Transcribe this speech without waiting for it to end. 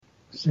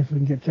See if we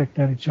can get Tech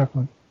Daddy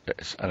chuckling.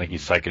 I think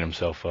he's psyching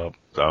himself up.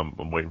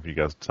 I'm waiting for you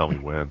guys to tell me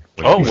when.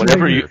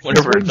 Whenever it's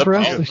up for to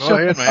us you. to Go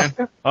shut ahead,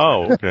 the man.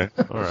 Oh, okay.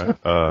 All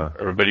right.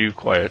 Everybody be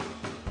quiet.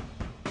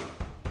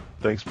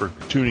 Thanks for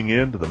tuning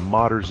in to the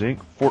Modders Inc.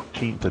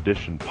 14th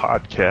edition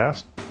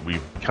podcast.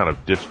 We've kind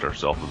of ditched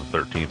ourselves with the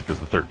 13th because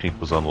the 13th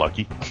was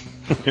unlucky.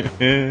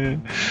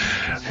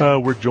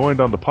 We're joined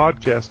on the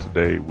podcast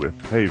today with,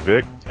 hey,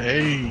 Vic.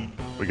 Hey.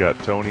 We got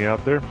Tony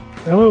out there.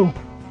 Hello.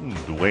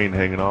 Dwayne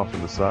hanging off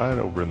in the side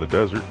over in the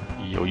desert.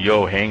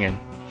 Yo, hanging.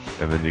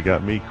 And then you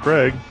got me,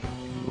 Craig.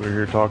 We're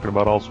here talking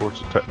about all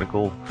sorts of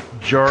technical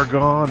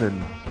jargon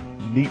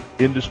and neat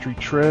industry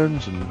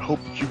trends, and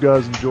hope that you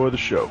guys enjoy the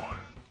show.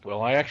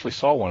 Well, I actually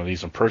saw one of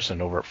these in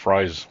person over at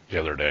Fry's the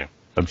other day.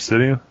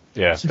 Obsidian?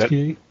 Yeah,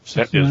 68,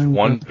 that is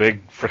one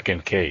big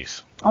frickin'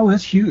 case. Oh,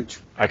 that's huge.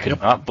 I could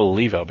not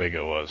believe how big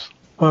it was.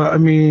 I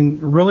mean,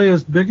 really,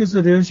 as big as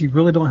it is, you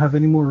really don't have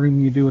any more room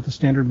than you do with the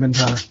standard bin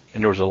tower.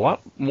 And there was a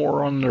lot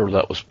more on there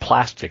that was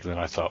plastic than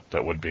I thought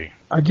that would be.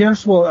 I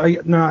guess,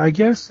 I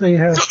guess they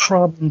have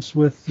problems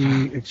with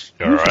the...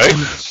 All right.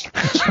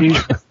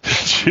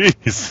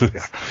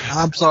 Jeez.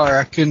 I'm sorry,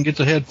 I couldn't get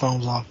the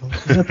headphones off.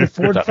 Is that the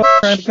Ford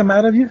trying to come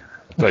out of you?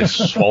 Like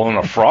swallowing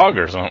a frog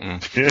or something.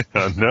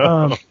 Yeah,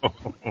 no.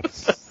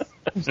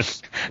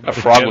 A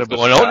frog was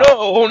going,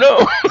 oh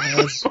no.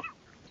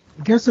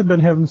 I guess they've been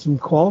having some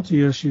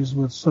quality issues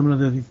with some of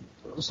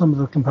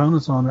the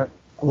components on it.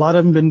 A lot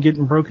of them been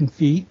getting broken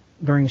feet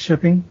during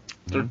shipping.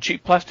 They're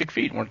cheap plastic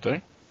feet, weren't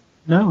they?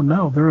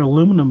 No, they're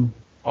aluminum.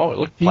 Oh, it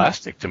looked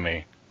plastic to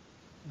me.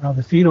 Now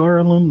the feet are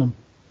aluminum,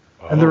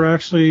 and they're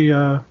actually,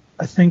 I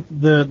think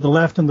the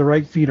left and the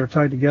right feet are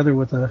tied together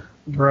with a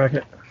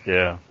bracket.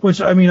 Yeah.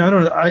 Which, I mean,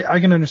 I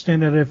can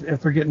understand that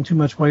if they're getting too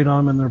much weight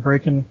on them and they're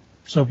breaking,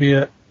 so be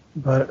it.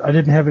 But I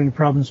didn't have any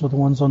problems with the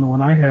ones on the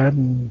one I had,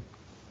 and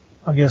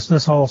I guess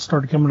this all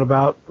started coming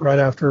about right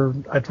after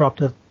I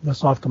dropped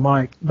this off the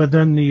mic. But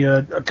then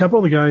a couple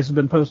of the guys have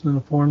been posting in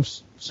the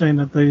forums saying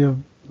that they have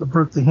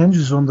broke the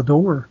hinges on the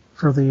door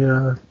for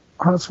the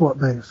hot swap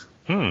bays.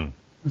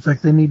 It's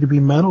like they need to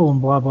be metal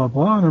and blah, blah,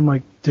 blah. And I'm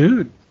like,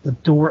 dude, the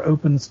door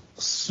opens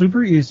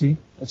super easy.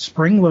 It's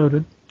spring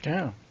loaded.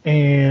 Yeah.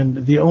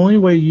 And the only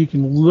way you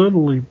can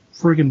literally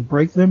friggin'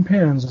 break them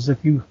pins is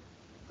if you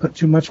put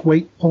too much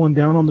weight pulling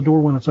down on the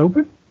door when it's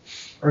open,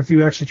 or if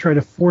you actually try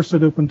to force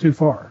it open too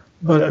far.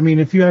 But, I mean,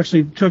 if you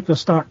actually took the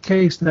stock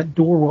case, that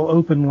door will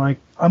open like,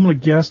 I'm going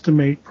to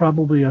guesstimate,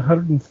 probably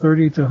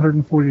 130 to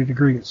 140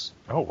 degrees.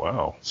 Oh,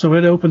 wow. So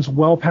it opens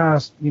well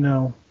past,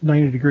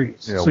 90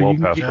 degrees. Yeah, so well you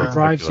can past get the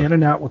drives in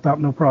and out without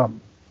no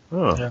problem.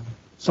 Huh. Yeah.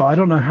 So I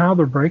don't know how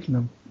they're breaking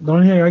them. The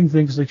only thing I can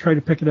think is they try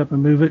to pick it up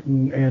and move it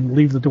and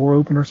leave the door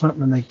open or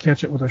something, and they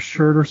catch it with a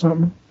shirt or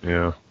something.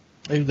 Yeah.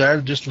 Either that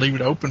or just leave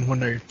it open when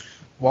they're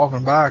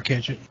walking by,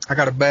 catch it. I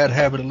got a bad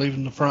habit of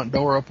leaving the front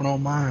door open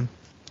on mine.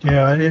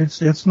 Yeah,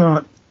 it's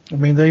not. I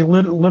mean, they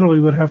literally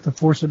would have to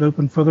force it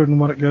open further than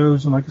what it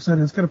goes, and like I said,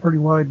 it's got a pretty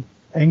wide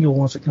angle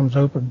once it comes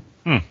open.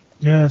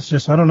 Yeah, it's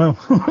just, I don't know.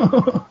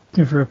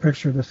 Looking for a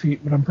picture of the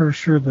feet, but I'm pretty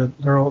sure that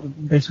they're all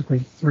basically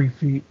 3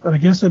 feet. But I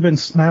guess they've been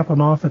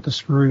snapping off at the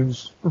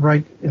screws,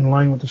 right in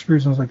line with the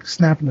screws. And I was like,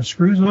 snapping the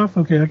screws off?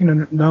 Okay, I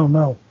can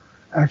no.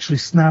 Actually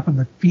snapping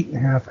the feet in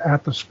half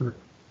at the screw.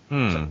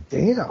 Like,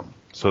 damn.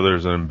 So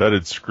there's an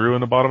embedded screw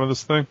in the bottom of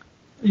this thing?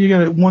 You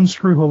got one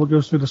screw hole that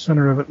goes through the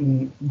center of it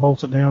and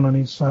bolts it down on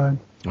each side.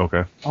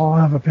 Okay. I'll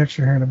have a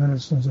picture here in a minute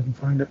as soon as I can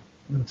find it.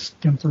 I'm going to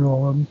skim through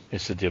all of them.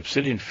 It said the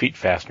Obsidian feet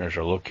fasteners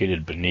are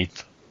located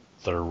beneath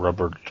the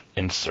rubber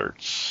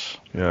inserts.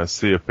 Yeah, I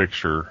see a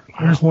picture.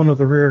 There's one at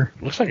the rear.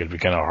 Looks like it'd be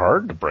kind of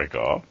hard to break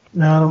off.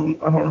 No,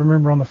 I don't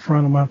remember on the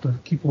front. I'm going to have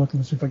to keep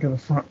looking to see if I got a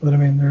front. But I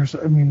mean,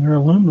 they're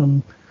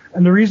aluminum.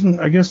 And the reason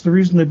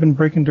they've been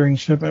breaking during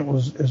shipment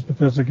is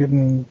because they're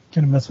getting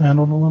kind of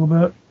mishandled a little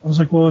bit. I was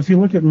like, well, if you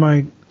look at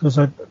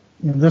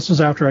this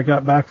is after I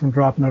got back from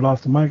dropping it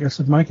off the mic. I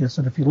said, Mike,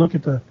 if you look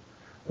at the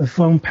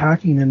foam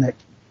packing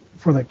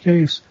for that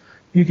case,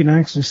 you can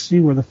actually see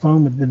where the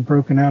foam had been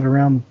broken out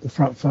around the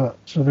front foot.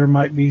 So there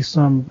might be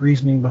some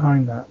reasoning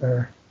behind that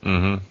there.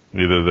 Mm-hmm.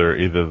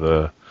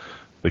 Either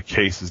the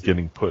case is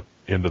getting put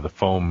into the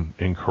foam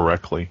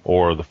incorrectly,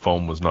 or the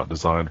foam was not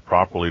designed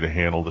properly to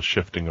handle the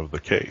shifting of the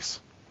case.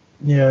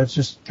 Yeah, it's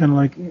just kind of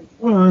like,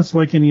 well, it's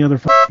like any other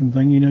fucking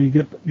thing. You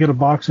get a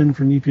box in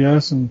from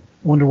UPS and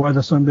wonder why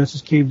the sunbitch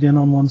is caved in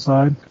on one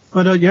side.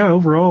 But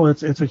overall,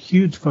 it's a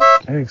huge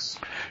fucking case.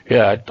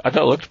 Yeah, I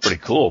thought it looked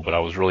pretty cool, but I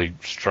was really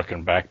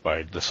strucken back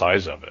by the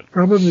size of it.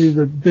 Probably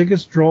the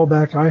biggest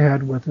drawback I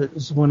had with it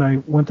is when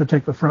I went to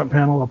take the front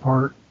panel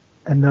apart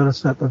and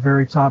noticed that the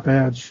very top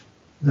edge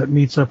that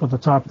meets up with the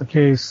top of the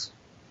case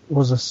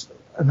was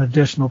an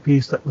additional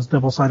piece that was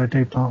double-sided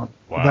taped on.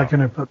 Wow. That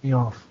kind of put me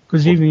off.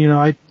 Because even,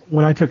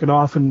 when I took it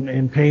off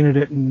and painted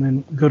it and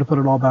then go to put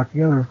it all back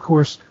together, of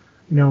course,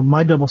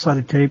 my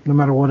double-sided tape, no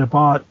matter what I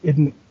bought,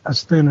 isn't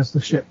as thin as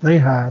the shit they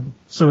had.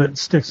 So it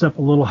sticks up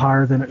a little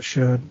higher than it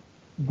should.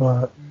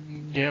 But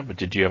yeah, but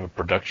did you have a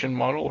production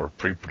model or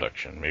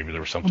pre-production? Maybe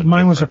there was something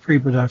mine was a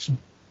different. pre-production.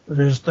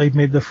 They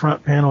made the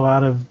front panel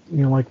out of,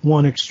 like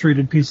one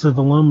extruded piece of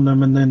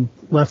aluminum and then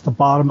left the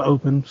bottom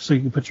open so you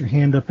can put your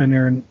hand up in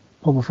there and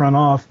pull the front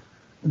off,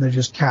 and they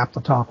just cap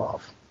the top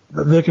off.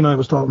 But Vic and I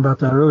was talking about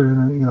that earlier,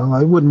 and,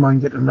 I wouldn't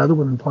mind getting another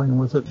one and playing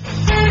with it.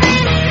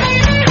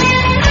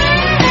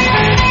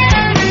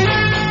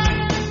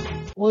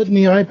 Well, isn't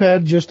the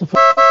iPad just a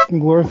fucking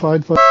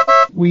glorified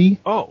Wii?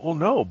 Oh, well,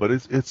 no, but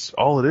it's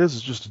all it is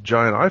just a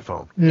giant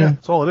iPhone. Yeah.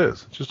 That's all it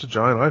is. It's just a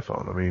giant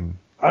iPhone. I mean,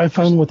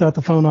 iPhone without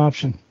the phone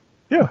option.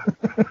 yeah.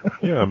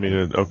 Yeah, I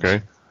mean,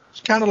 okay.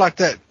 It's kind of like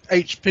that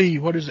HP,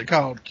 what is it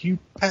called?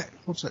 Q-Pack?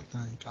 What's that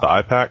thing The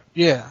called? iPac?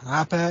 Yeah,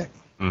 iPack.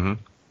 Mm-hmm.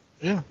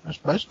 Yeah, that's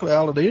basically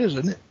all it is,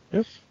 isn't it?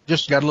 Yep.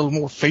 Just got a little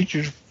more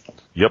features.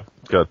 Yep.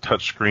 It's got a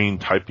touchscreen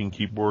typing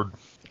keyboard.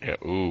 Yeah,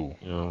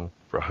 ooh.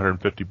 For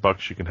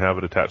 $150, you can have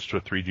it attached to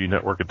a 3G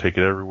network and take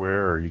it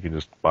everywhere, or you can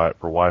just buy it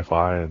for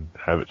Wi-Fi and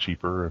have it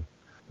cheaper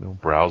and,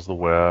 browse the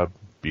web,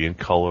 be in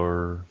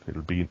color.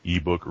 It'll be an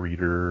ebook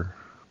reader.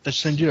 They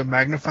send you a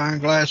magnifying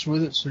glass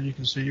with it so you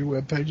can see your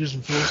web pages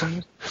and fill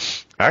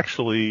things.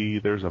 Actually,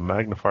 there's a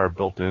magnifier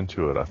built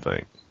into it, I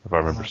think. If I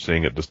remember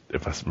seeing it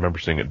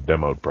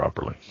demoed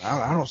properly.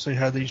 I don't see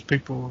how these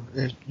people,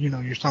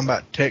 you're talking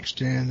about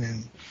texting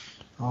and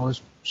all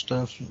this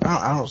stuff.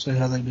 I don't see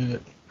how they do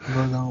it. I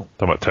really don't.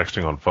 Talking about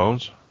texting on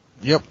phones?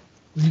 Yep.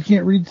 You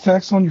can't read the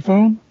text on your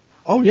phone?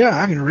 Oh yeah,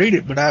 I can read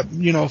it, but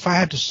if I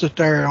had to sit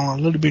there on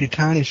a little bitty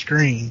tiny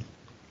screen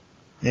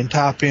and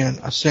type in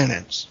a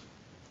sentence,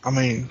 I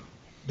mean,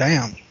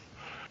 damn.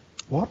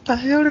 What the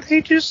hell did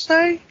he just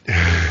say?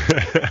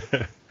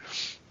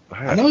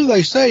 I know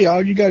they say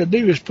all you got to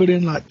do is put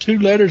in like 2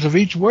 letters of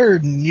each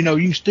word, and you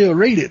can still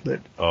read it.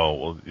 But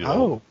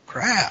oh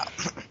crap!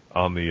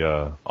 On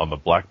the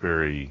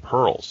BlackBerry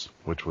Pearls,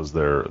 which was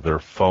their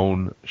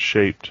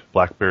phone-shaped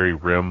BlackBerry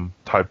RIM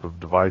type of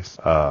device,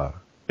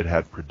 it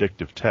had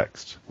predictive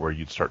text where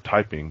you'd start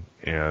typing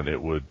and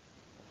it would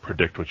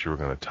predict what you were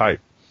going to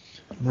type.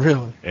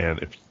 Really? And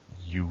if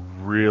you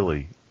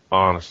really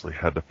honestly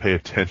had to pay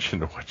attention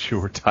to what you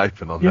were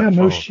typing on that phone. Yeah,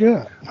 no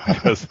shit.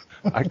 Because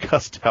I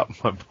cussed out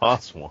my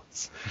boss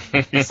once.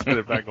 He sent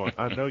it back going,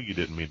 I know you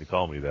didn't mean to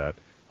call me that.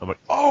 I'm like,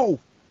 oh,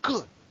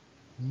 good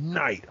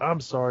night.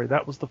 I'm sorry.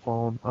 That was the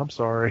phone. I'm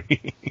sorry.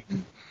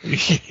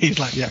 He's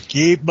like, yeah,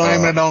 keep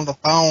blaming it on the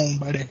phone,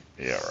 buddy.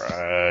 Yeah,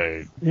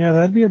 right. Yeah,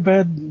 that'd be a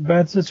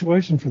bad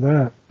situation for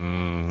that.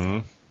 Mm-hmm.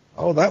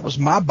 Oh, that was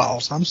my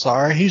boss. I'm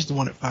sorry. He's the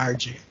one that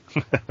fired you.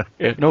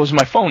 It was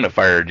my phone that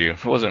fired you.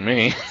 It wasn't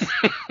me.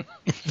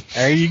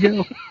 There you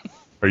go.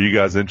 Are you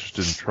guys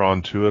interested in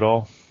Tron 2 at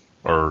all?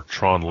 Or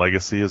Tron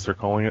Legacy, as they're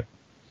calling it?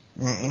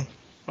 Mm-mm.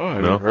 Oh, I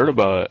haven't heard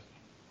about it.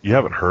 You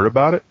haven't heard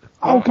about it?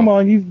 Oh, come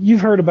on.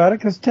 You've heard about it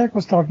because Tech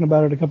was talking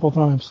about it a couple of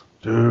times.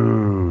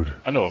 Dude.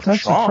 I know of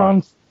Tech's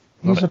Tron.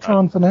 He's a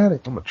Tron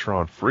fanatic. I'm a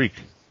Tron freak.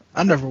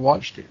 I never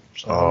watched it,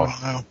 so I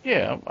don't know.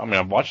 Yeah, I mean,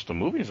 I've watched the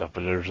movies up,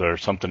 but is there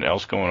something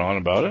else going on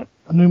about it?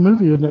 A new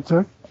movie, isn't it,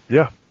 Tech?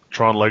 Yeah.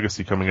 Tron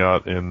Legacy coming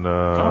out in,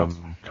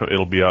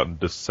 it'll be out in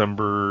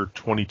December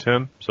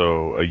 2010,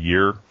 so a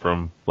year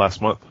from last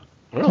month.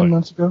 Really? 10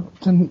 months ago?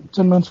 10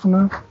 months from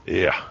now?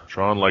 Yeah,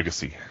 Tron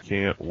Legacy.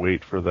 Can't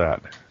wait for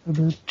that.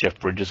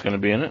 Jeff Bridges going to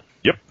be in it?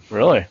 Yep.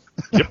 Really?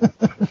 Yep.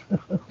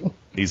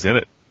 He's in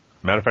it.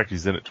 Matter of fact,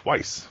 he's in it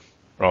twice.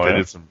 Oh, They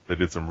yeah?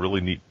 did some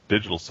really neat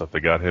digital stuff. They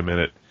got him in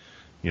it,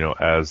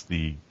 as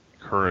the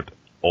current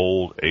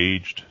old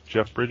aged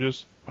Jeff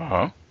Bridges.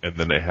 Uh-huh. And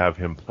then they have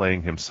him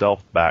playing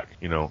himself back,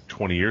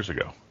 20 years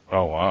ago.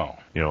 Oh, wow.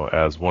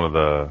 As one of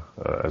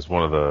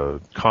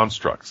the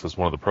constructs, as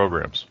one of the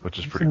programs, which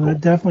is pretty So cool. it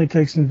definitely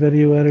takes some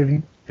video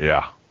editing.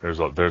 Yeah,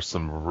 there's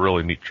some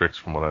really neat tricks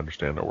from what I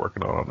understand they're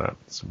working on that.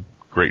 Some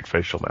great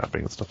facial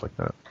mapping and stuff like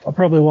that. I'll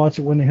probably watch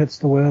it when it hits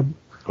the web.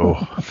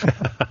 Oh,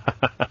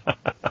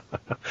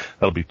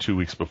 that'll be 2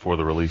 weeks before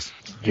the release.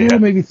 Yeah,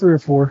 maybe 3 or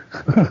 4.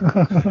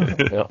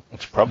 Yeah,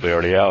 it's probably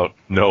already out.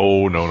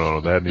 No.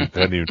 They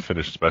hadn't even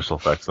finished special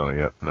effects on it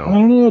yet. I No.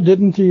 don't know.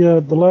 Didn't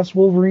the last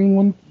Wolverine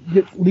one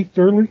get leaked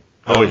early?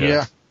 Oh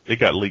yeah. It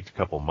got leaked a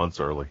couple months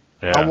early.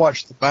 Yeah. I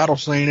watched the battle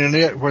scene in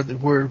it where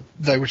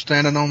they were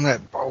standing on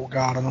that. Oh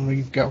God, I don't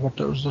even got what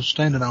those are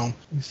standing on.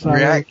 Silo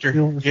Reactor.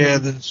 deal or Yeah,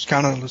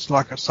 something? it's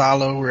like a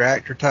silo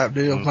reactor type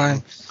deal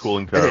thing.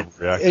 Cooling tower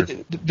reactor.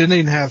 It didn't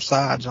even have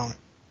sides on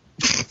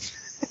it.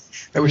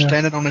 They were Yeah.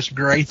 standing on this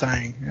gray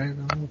thing. I don't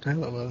know what the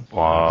hell it was.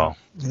 Wow.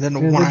 And then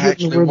the Yeah, one they're I getting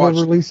actually where they'll watched.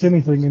 release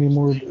anything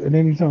anymore at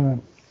any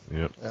time.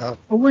 Yep. Oh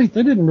wait,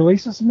 they didn't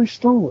release it. Somebody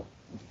stole it.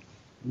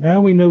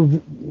 Now we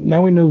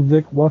know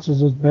Vic watches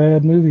those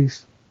bad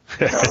movies.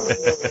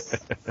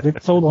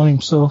 Vic told on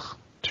himself.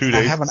 2 I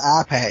days. have an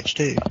eye patch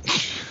too.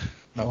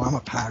 No, I'm a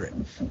pirate.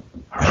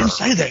 I didn't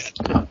say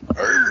that.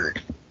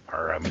 Erg.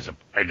 I'm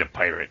a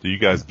pirate. Do you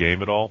guys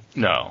game at all?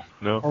 No.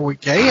 No. Are we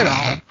gay at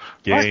all?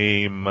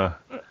 Game.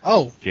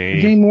 Oh,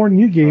 You game more than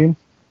you game.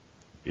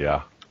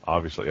 Yeah.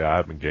 Obviously, yeah. I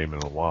haven't been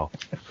gaming in a while.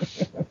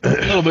 a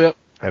little bit.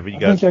 Have you I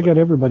guys? think I got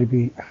everybody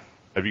beat.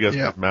 Have you guys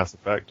Yeah. played Mass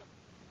Effect?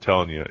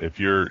 Telling you, if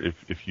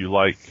you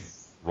like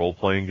role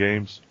playing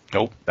games,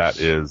 Nope. that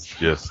is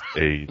just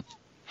a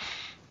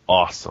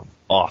awesome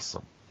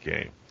awesome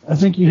game. I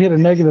think you hit a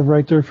negative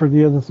right there for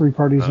the other three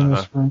parties in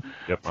this room.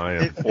 Yep, I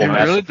am.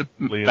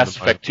 Mass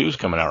Effect 2 is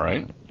coming out,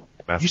 right?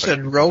 You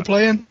said role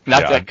playing?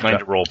 Not that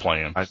kind of role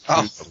playing. I knew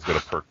I was going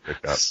to perk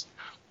pick up.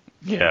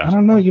 Yeah. I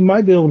don't know. You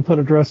might be able to put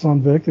a dress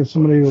on Vic if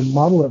somebody would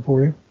model it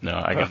for you.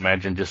 No, I can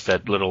imagine just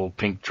that little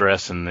pink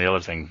dress and the other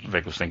thing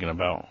Vic was thinking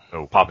about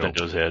popped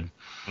into his head.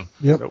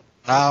 Yep. Nope.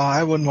 No,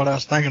 I wasn't what I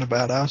was thinking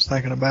about. I was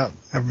thinking about,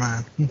 never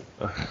mind.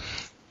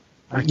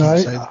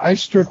 I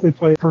strictly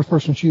play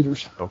first-person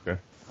shooters. Okay.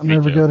 I've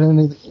never got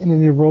any of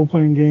the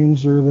role-playing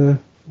games or the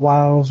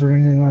WoWs or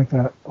anything like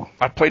that.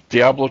 I played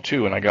Diablo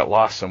 2 and I got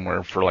lost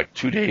somewhere for like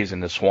 2 days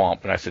in the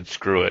swamp, and I said,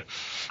 screw it.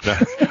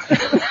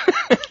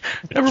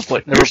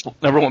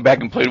 Never went back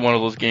and played one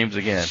of those games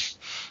again.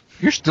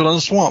 You're still in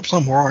the swamp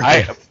somewhere,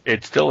 aren't you?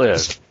 It still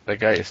is. That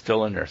guy is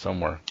still in there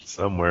somewhere.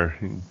 Somewhere.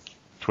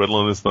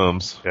 Twiddling his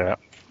thumbs. Yeah.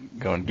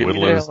 Going, get me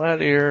the hell out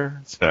of here.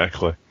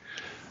 Exactly.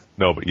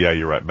 No, but yeah,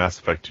 you're right. Mass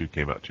Effect 2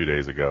 came out 2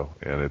 days ago,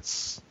 and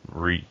it's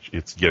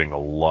getting a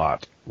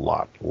lot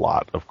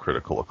of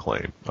critical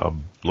acclaim.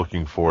 I'm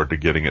looking forward to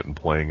getting it and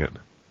playing it.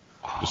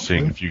 Just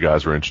seeing if you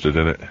guys are interested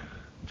in it.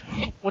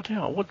 What the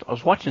hell? I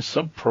was watching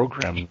some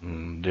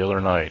program the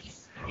other night,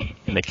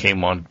 and they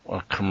came on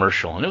a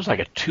commercial, and it was like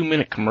a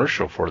 2-minute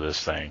commercial for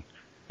this thing.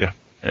 Yeah.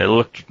 And it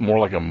looked more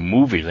like a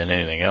movie than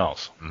anything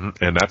else.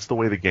 Mm-hmm. And that's the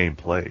way the game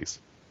plays.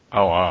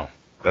 Oh, wow.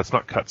 That's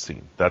not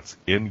cutscene. That's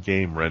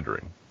in-game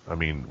rendering. I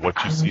mean,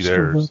 what you see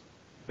there is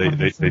they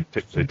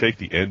take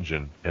the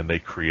engine and they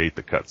create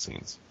the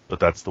cutscenes. But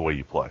that's the way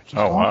you play.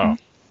 Oh, wow.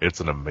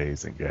 It's an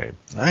amazing game.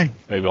 Dang.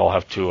 Maybe I'll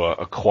have to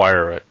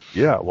acquire it.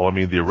 Yeah, well, I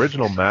mean, the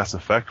original Mass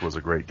Effect was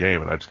a great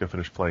game, and I just got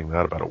finished playing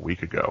that about a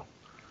week ago.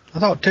 I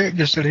thought Tech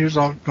just said he was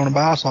going to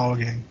buy us all a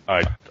game.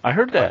 I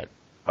heard that.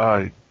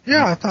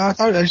 Yeah, I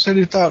thought he said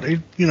he thought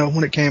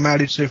when it came out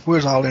he'd say if we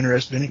was all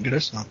interested in it, get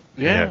us some.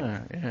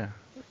 Yeah.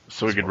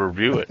 So we could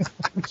review it.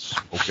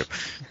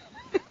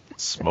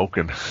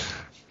 Smoking.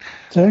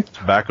 Tech,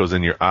 Tobacco's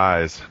in your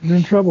eyes. you're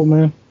in trouble,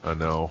 man. I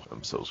know.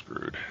 I'm so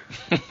screwed.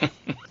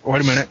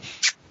 Wait a minute.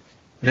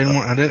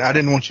 I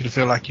didn't want you to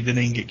feel like you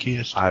didn't even get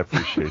kissed. I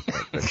appreciate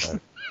that.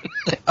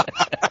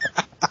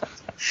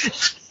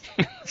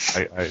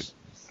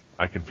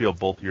 I can feel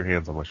both of your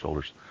hands on my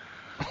shoulders.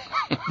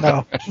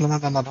 No.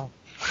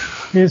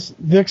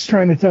 Vic's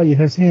trying to tell you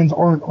his hands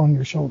aren't on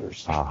your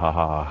shoulders. Ha ha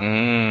ha.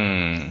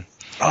 Mm.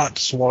 I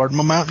swallowed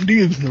my Mountain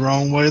Dew the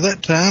wrong way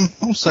that time.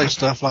 Don't say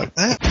stuff like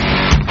that.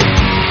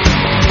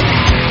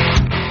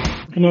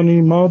 Working on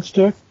any mods,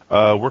 Tech?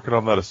 Working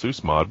on that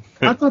Asus mod.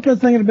 I thought that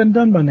thing had been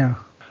done by now.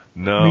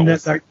 No. I mean,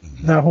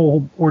 that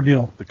whole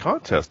ordeal. The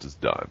contest is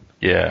done.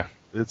 Yeah.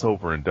 It's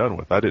over and done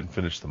with. I didn't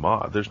finish the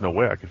mod. There's no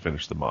way I could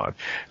finish the mod.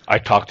 I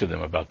talked to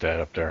them about that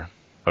up there.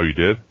 Oh, you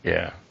did?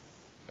 Yeah.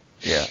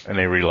 Yeah, and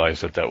they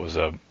realized that was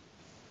a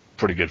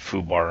pretty good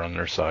foobar on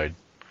their side.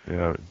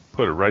 Yeah,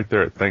 put it right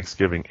there at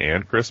Thanksgiving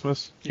and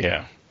Christmas.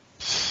 Yeah.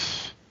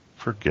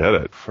 Forget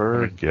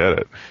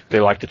it. They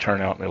like the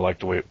turnout, and they like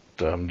the way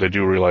they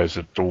do realize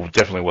that there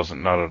definitely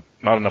wasn't not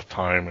enough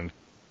time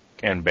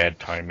and bad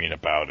timing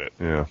about it.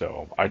 Yeah.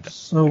 So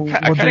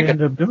what they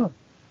end up doing?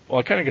 Well,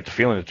 I kind of get the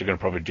feeling that they're going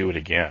to probably do it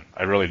again.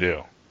 I really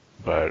do,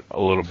 but a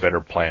little better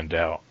planned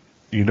out.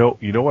 You know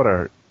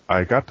what?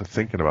 I got to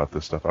thinking about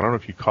this stuff. I don't know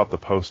if you caught the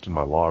post in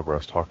my log where I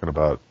was talking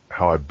about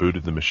how I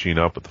booted the machine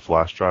up with the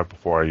flash drive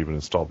before I even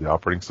installed the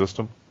operating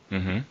system.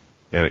 Mm-hmm.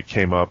 And it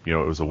came up, it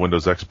was a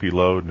Windows XP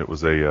load, and it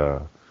was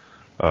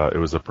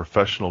a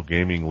professional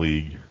gaming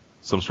league,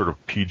 some sort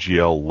of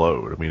PGL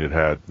load. I mean, it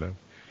had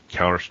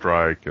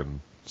Counter-Strike and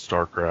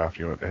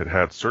StarCraft. It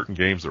had certain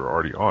games that were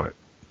already on it.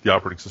 The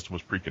operating system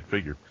was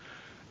pre-configured,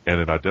 and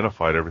it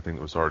identified everything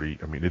that was already.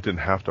 I mean, it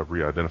didn't have to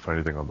re-identify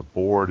anything on the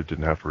board. It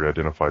didn't have to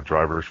re-identify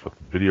drivers for the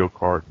video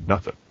card.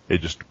 Nothing.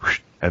 It just.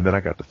 And then I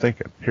got to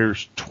thinking.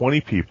 Here's 20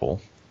 people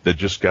that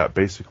just got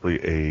basically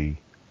a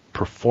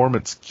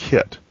performance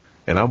kit,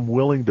 and I'm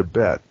willing to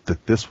bet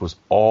that this was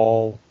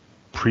all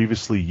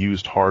previously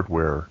used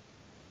hardware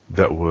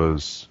that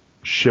was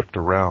shipped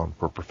around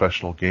for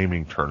professional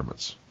gaming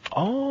tournaments.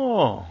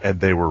 Oh.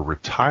 And they were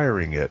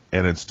retiring it,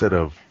 and instead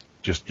of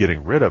just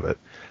getting rid of it,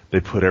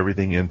 they put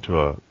everything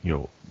into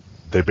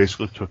they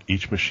basically took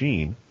each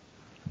machine,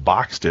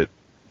 boxed it,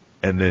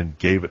 and then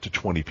gave it to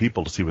 20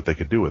 people to see what they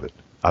could do with it.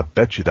 I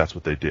bet you that's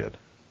what they did.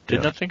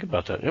 Did not think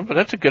about that. Yeah, but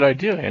that's a good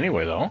idea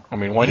anyway, though. I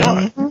mean, why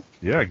not? Mm-hmm.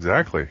 Yeah,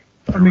 exactly.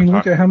 I mean,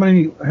 look at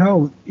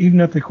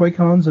even at the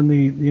QuakeCons and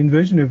the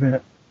Envision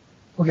event,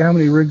 look at how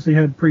many rigs they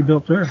had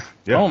pre-built there.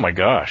 Yeah. Oh, my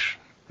gosh.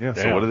 Yeah,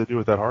 Damn. So what do they do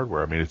with that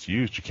hardware? I mean, it's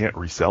used. You can't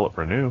resell it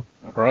for new.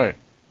 Right.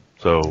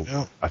 So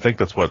I think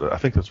that's what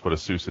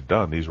Asus had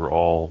done. These were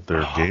all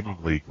their gaming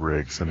league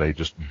rigs, and they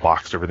just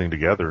boxed everything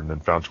together and then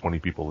found 20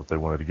 people that they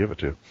wanted to give it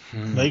to.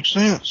 Makes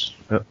sense.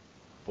 Yep.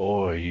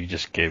 Boy, you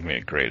just gave me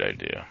a great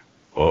idea.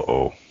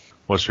 Uh-oh.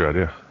 What's your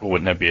idea? Well,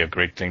 wouldn't that be a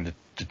great thing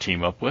to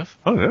team up with?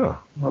 Oh, yeah.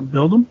 Well,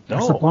 build them? No.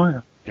 Or supply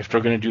them? If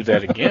they're going to do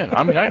that again.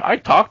 I mean, I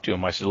talked to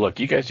them. I said, look,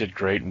 you guys did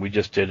great, and we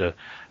just did a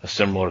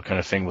similar kind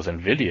of thing with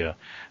NVIDIA.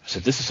 I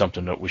said, this is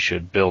something that we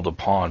should build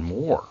upon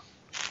more.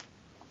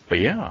 But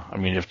yeah, I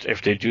mean,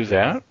 if they do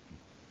that,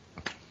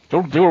 they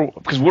were,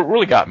 because what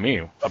really got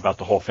me about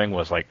the whole thing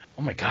was like,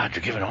 oh my God,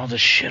 you're giving all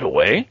this shit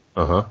away?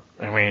 Uh-huh.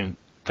 I mean,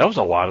 that was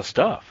a lot of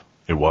stuff.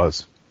 It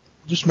was.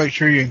 Just make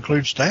sure you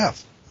include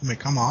staff. I mean,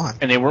 come on.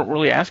 And they weren't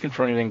really asking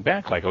for anything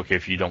back. Like, okay,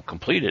 if you don't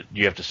complete it,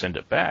 you have to send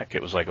it back.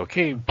 It was like,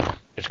 okay,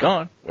 it's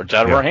gone. It's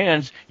out of our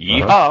hands.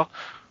 Yeehaw. Uh-huh.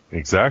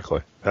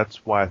 Exactly.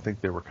 That's why I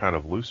think they were kind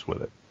of loose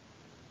with it,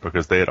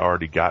 because they had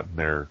already gotten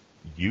their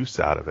use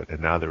out of it, and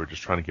now they were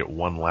just trying to get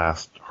one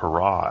last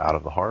hurrah out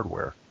of the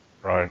hardware.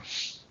 Right.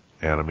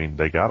 And I mean,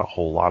 they got a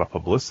whole lot of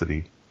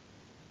publicity,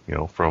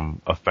 from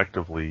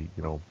effectively,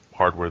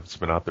 hardware that's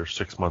been out there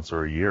 6 months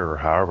or a year or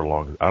however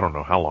long. I don't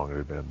know how long it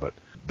had been, but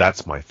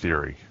that's my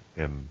theory.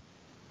 And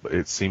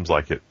it seems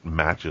like it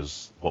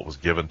matches what was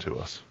given to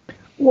us.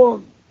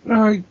 Well,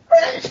 it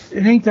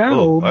ain't that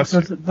old. That's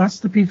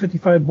the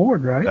P55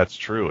 board, right? That's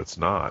true. It's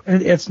not.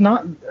 And it's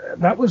not.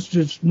 That was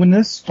just when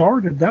this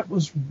started. That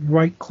was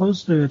right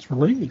close to its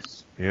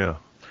release. Yeah.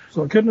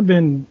 So it couldn't have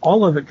been.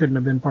 All of it couldn't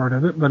have been part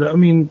of it. But I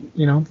mean,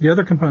 the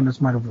other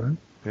components might have been.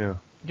 Yeah.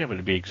 Yeah, but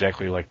it'd be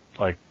exactly like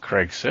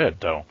Craig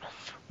said, though.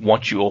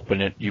 Once you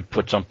open it, you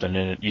put something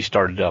in it, you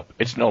start it up.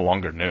 It's no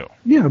longer new.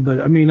 Yeah, but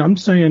I mean, I'm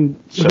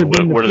saying. So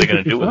what are they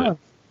going to do with it?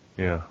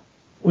 Yeah.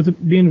 With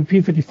it being a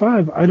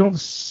P55, It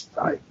wasn't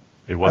I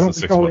don't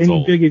 6 recall months any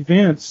old. big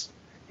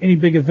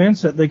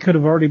events that they could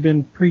have already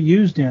been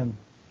pre-used in.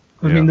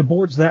 I mean, the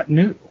board's that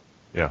new.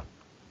 Yeah.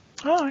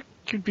 Oh, I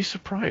could be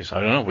surprised.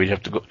 I don't know. We'd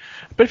have to go.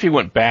 But if you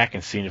went back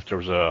and seen if there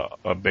was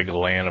a big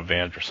LAN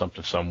event or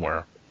something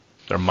somewhere,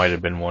 there might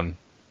have been one.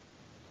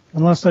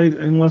 Unless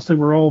they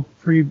were all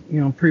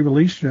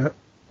pre-release yet,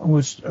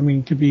 which I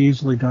mean could be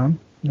easily done.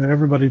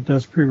 Everybody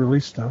does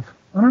pre-release stuff.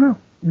 I don't know.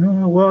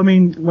 Well, I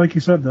mean, like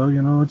you said though,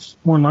 it's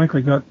more than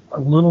likely got a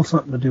little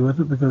something to do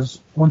with it, because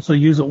once they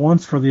use it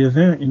once for the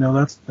event,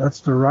 that's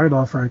their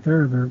write-off right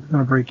there. They're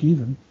going to break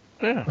even.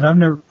 Yeah. But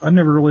I've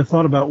never really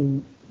thought about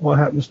what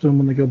happens to them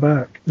when they go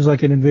back. It's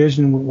like in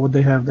Envision, what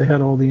they have. They had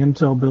all the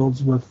Intel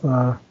builds with.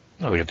 Oh,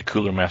 they got the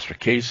Cooler Master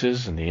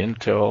cases and the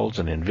Intels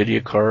and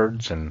NVIDIA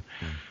cards, and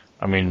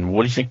I mean,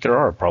 what do you think there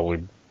are?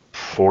 Probably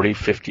 40,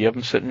 50 of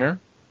them sitting there.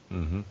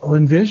 Mm-hmm. Well,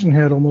 Envision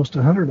had almost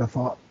 100, I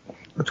thought,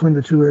 between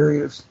the two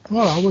areas.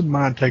 Well, I wouldn't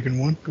mind taking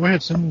one. Go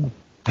ahead, send me one.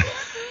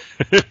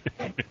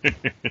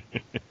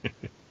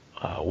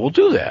 We'll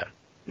do that.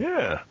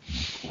 Yeah.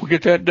 We'll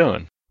get that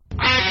done.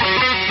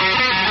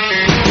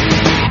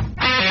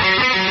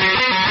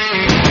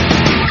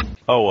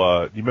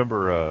 Oh, you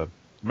remember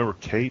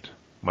Kate,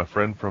 my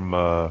friend from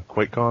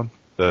QuakeCon,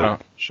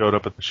 that showed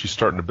up she's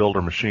starting to build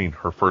her machine,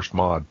 her first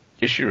mod.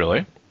 Is she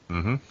really?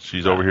 Mm-hmm.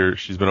 She's over here.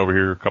 She's been over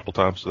here a couple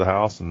times to the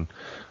house, and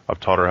I've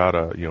taught her how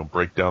to,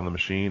 break down the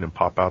machine and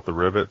pop out the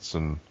rivets,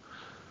 and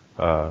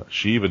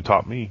she even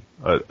taught me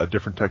a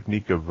different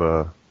technique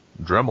of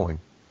dremeling.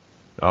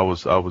 I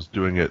was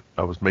doing it.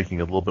 I was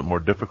making it a little bit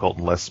more difficult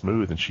and less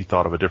smooth, and she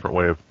thought of a different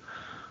way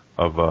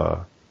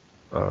of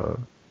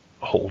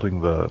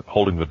holding the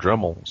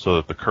Dremel so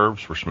that the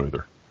curves were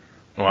smoother.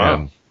 Wow.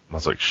 And I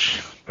was like,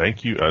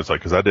 thank you. I was like,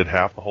 because I did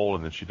half the hole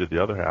and then she did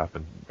the other half,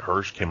 and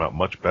hers came out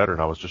much better.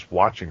 And I was just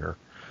watching her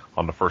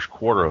on the first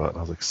quarter of it, and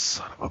I was like,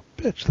 son of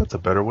a bitch, that's a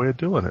better way of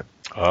doing it.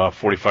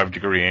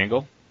 45-degree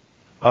angle.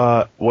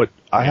 I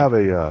have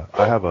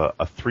a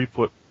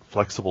 3-foot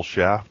flexible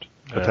shaft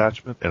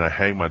attachment, and I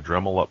hang my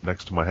Dremel up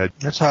next to my head.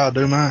 That's how I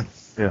do mine.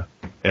 Yeah.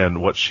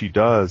 And what she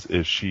does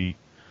is she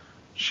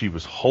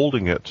was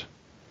holding it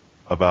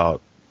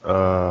about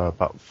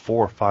 4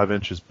 or 5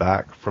 inches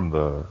back from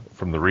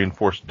the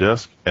reinforced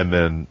disc, and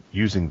then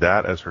using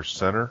that as her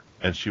center,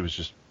 and she was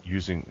just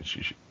using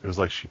it was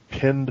like she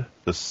pinned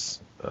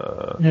this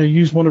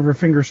use one of her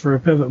fingers for a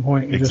pivot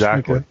point and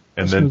exactly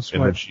just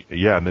make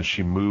and then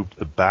she moved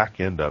the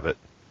back end of it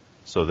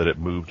so that it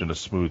moved in a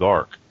smooth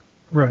arc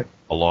right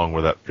along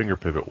where that finger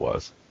pivot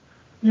was.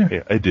 Yeah.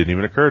 It didn't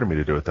even occur to me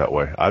to do it that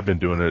way. I've been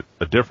doing it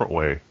a different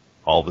way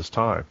all this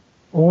time.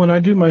 Well, when I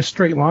do my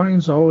straight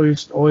lines, I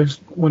always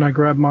when I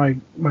grab my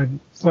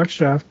flex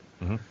shaft,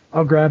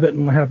 I'll grab it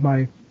and have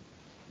my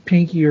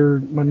pinky or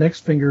my next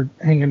finger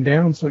hanging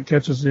down so it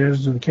catches the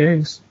edges of the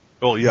case.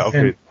 Oh yeah,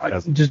 okay. And I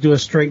just do a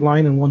straight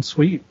line in one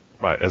sweep.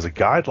 Right, as a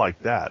guide like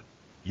that,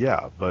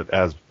 yeah. But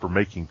as for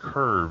making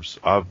curves,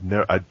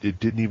 it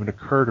didn't even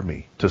occur to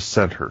me to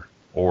center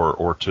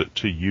or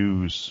to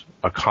use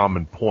a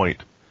common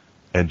point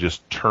and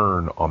just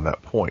turn on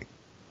that point.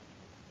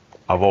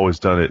 I've always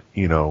done it,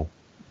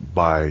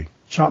 by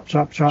chop,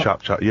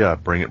 yeah,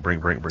 bring,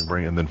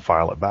 and then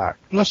file it back.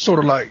 That's sort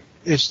of like,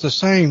 it's the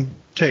same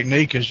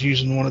technique as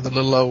using one of the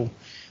little old,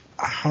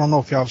 I don't know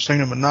if y'all have seen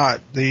them or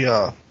not,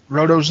 the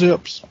roto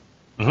zips.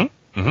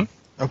 Mm-hmm.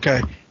 Mm-hmm.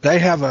 Okay, they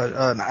have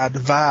a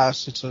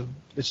device. It's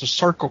a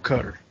circle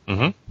cutter.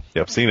 Mm-hmm.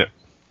 Yeah, I've seen it.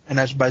 And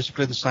that's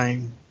basically the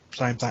same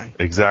thing.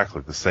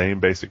 Exactly, the same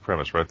basic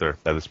premise right there.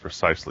 That is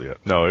precisely it.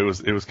 No,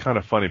 it was kind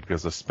of funny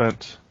because I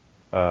spent.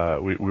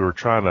 We were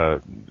trying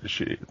to.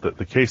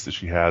 The case that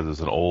she has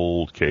is an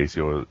old case.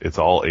 It's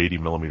all 80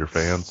 millimeter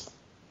fans,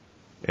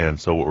 and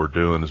so what we're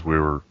doing is we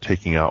were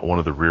taking out one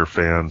of the rear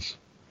fans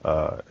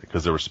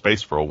because there was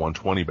space for a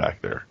 120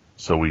 back there.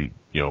 So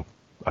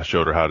I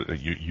showed her how to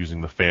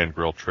using the fan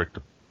grill trick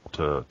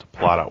to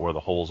plot out where the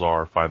holes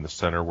are, find the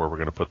center where we're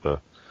going to put the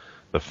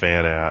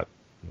fan at.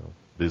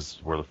 This is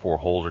where the 4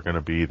 holes are going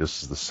to be.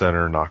 This is the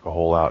center. Knock a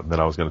hole out, and then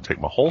I was going to take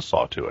my hole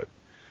saw to it.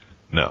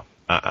 No,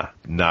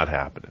 not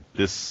happening.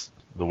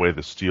 The way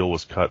the steel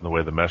was cut and the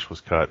way the mesh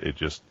was cut, it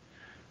just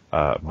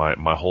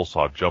my hole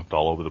saw jumped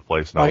all over the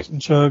place. And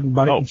and chug.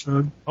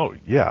 Oh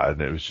yeah,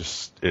 and it was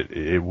just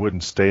it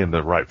wouldn't stay in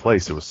the right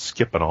place. It was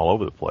skipping all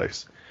over the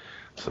place.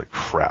 It's like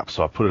crap.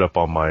 So I put it up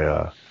on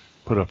my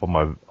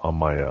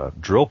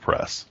drill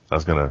press. I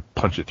was gonna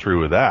punch it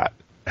through with that,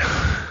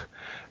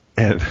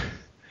 and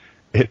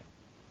it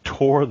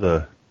tore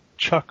the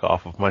chuck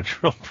off of my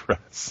drill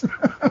press.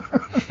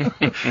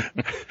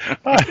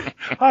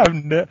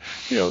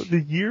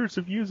 The years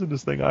of using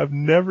this thing, I've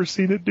never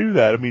seen it do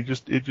that. I mean,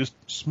 it just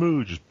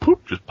smooth, just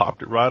poop, just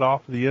popped it right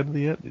off of the end of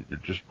the end.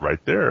 It just right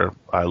there.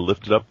 I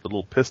lifted up the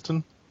little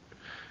piston.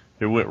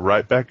 It went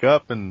right back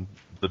up, and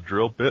the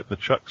drill bit and the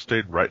chuck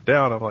stayed right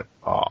down. I'm like,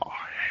 oh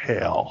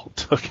hell!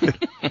 Took it,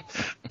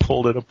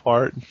 pulled it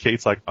apart, and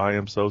Kate's like, I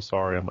am so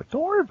sorry. I'm like,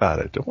 don't worry about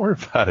it. Don't worry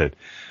about it.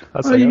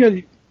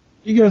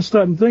 You got to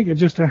stop and think of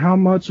just how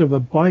much of a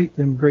bite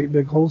them great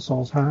big hole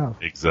saws have.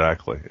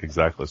 Exactly.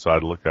 So I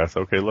said,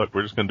 okay, look,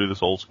 we're just going to do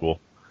this old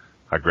school.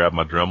 I grabbed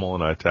my Dremel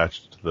and I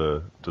attached it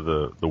to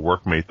the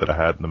workmate that I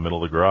had in the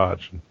middle of the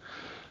garage. And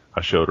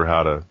I showed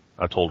her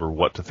I told her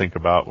what to think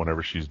about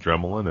whenever she's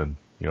dremeling and,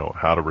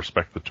 how to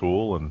respect the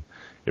tool. And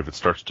if it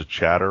starts to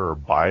chatter or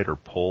bite or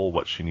pull,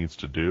 what she needs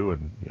to do.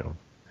 And,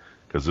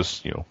 cause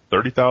this,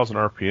 30,000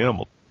 RPM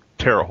will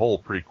tear a hole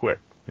pretty quick.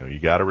 You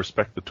got to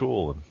respect the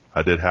tool. And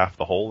I did half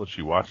the hole and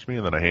she watched me,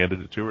 and then I handed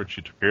it to her and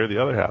she took care of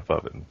the other half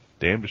of it. And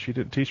damned if she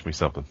didn't teach me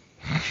something.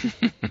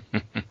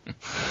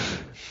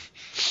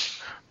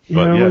 I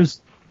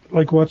always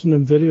like watching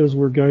them videos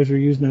where guys are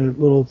using a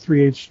little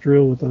 3/8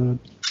 drill with a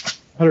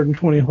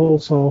 120 hole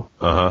saw.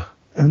 Uh-huh.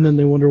 And then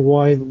they wonder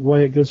why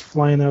it goes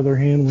flying out of their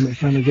hand when it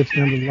kind of gets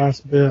down to the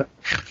last bit.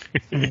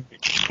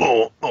 It's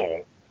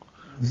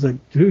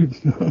like, dude.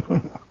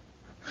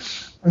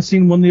 I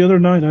seen one the other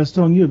night. I was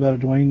telling you about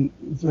it, Dwayne.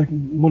 It's like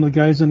one of the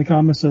guys in the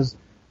comments says,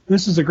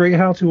 "This is a great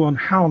how-to on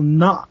how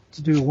not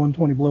to do a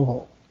 120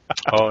 blowhole."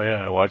 Oh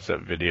yeah, I watched that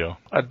video.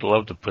 I'd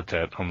love to put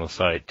that on the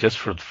site just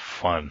for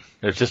fun.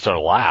 It's just a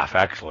laugh,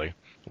 actually.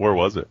 Where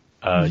was it?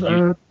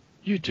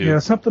 YouTube. Yeah,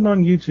 something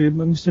on YouTube.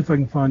 Let me see if I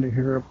can find it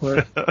here real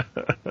quick.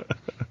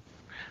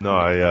 No,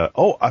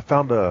 I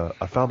found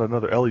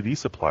another LED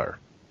supplier.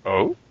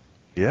 Oh?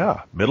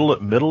 Yeah, middle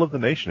of the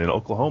nation in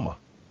Oklahoma.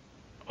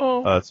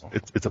 Oh.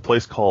 It's a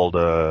place called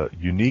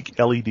Unique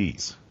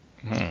LEDs,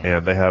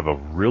 and they have a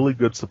really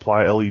good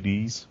supply of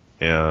LEDs,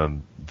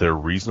 and they're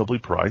reasonably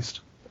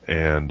priced.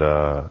 And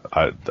I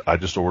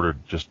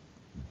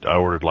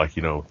ordered like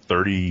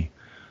 30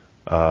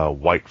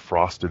 white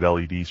frosted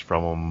LEDs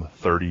from them,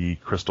 30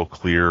 crystal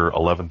clear,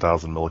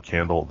 11,000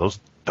 millicandle. Those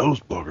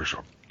boogers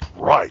are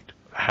bright.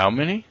 How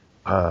many?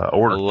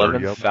 Ordered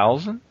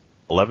 11,000.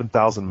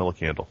 11,000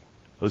 millicandle.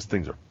 Those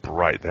things are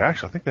bright. I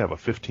think they have a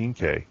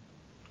 15K.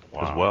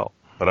 Wow. As well.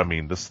 But I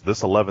mean, this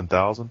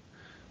 11,000,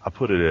 I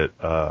put it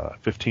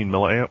at 15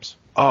 milliamps.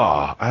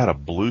 I had a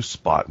blue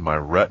spot in my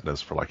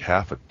retinas for like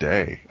half a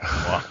day.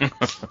 Wow.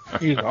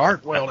 He's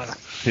arc welding.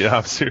 Yeah,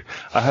 I'm serious.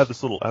 I have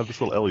this little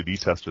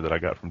LED tester that I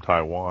got from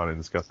Taiwan, and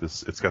it's got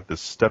this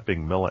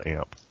stepping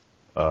milliamp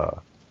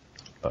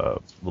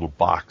little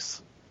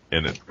box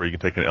in it where you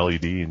can take an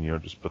LED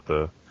and just put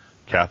the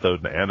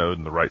cathode and anode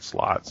in the right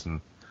slots,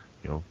 and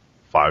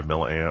 5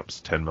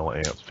 milliamps, 10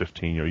 milliamps,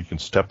 15. You can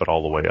step it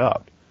all the way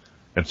up.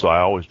 And so I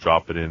always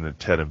drop it in at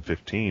 10 and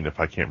 15 if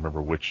I can't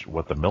remember what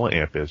the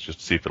milliamp is, just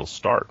to see if it'll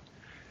start.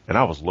 And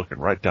I was looking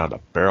right down the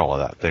barrel of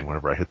that thing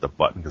whenever I hit the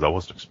button because I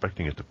wasn't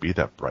expecting it to be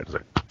that bright. I was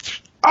like,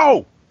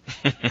 oh,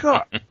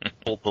 God.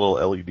 Pulled the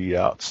little LED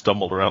out,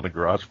 stumbled around the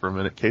garage for a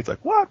minute. Kate's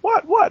like, what?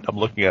 I'm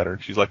looking at her,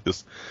 and she's like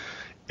this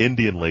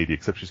Indian lady,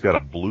 except she's got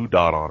a blue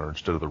dot on her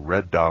instead of the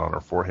red dot on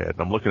her forehead.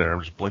 And I'm looking at her, I'm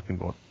just blinking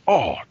going,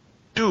 oh,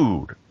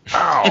 dude,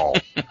 ow.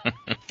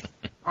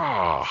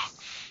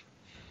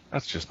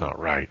 That's just not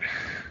right.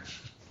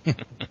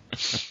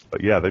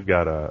 But yeah, they've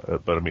got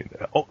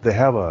they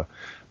have a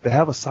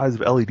size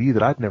of LED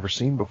that I'd never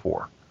seen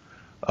before.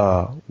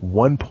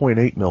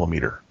 1.8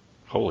 millimeter.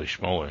 Holy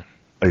schmoly.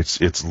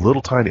 It's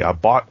little tiny. I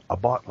bought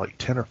like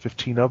 10 or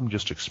 15 of them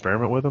just to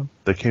experiment with them.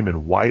 They came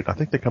in white. I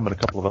think they come in a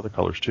couple of other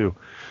colors too.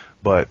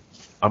 But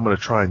I'm going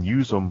to try and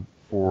use them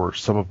for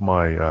some of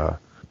my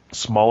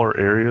smaller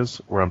areas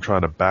where I'm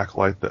trying to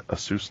backlight the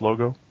ASUS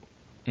logo.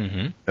 Mm-hmm.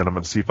 And I'm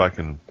going to see if I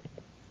can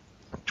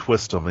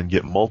twist them and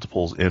get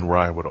multiples in where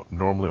I would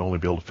normally only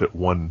be able to fit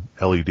one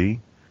LED,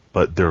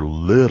 but they're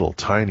little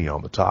tiny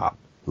on the top,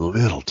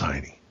 little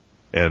tiny,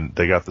 and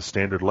they got the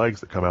standard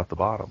legs that come out the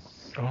bottom.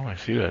 Oh, I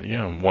see that.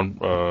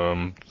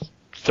 Yeah,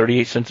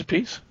 38 cents a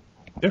piece.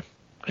 Yeah,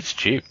 it's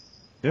cheap.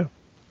 Yeah,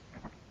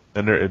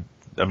 and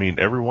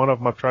every one of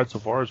them I've tried so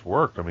far has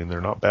worked. I mean, they're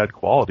not bad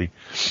quality,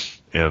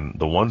 and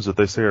the ones that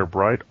they say are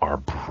bright are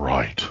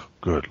bright.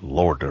 Good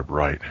Lord, they're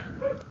bright.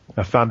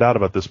 I found out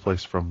about this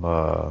place from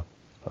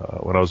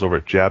when I was over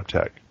at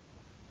JabTech,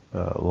 a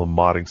little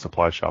modding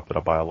supply shop that I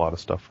buy a lot of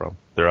stuff from.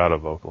 They're out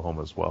of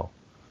Oklahoma as well.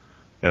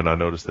 And I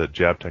noticed that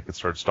JabTech had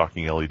started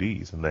stocking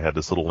LEDs, and they had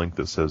this little link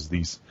that says,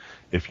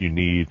 if you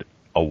need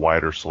a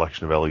wider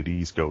selection of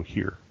LEDs, go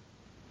here.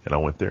 And I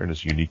went there, and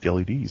it's unique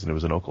LEDs, and it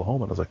was in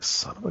Oklahoma. And I was like,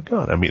 son of a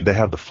gun. I mean, they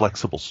have the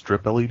flexible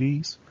strip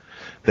LEDs.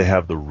 They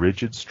have the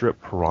rigid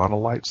strip Piranha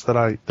lights that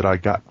I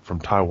got from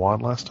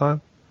Taiwan last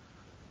time.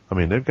 I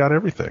mean, they've got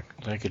everything.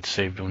 I could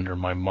save under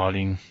my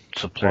modding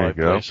supply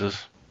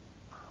places.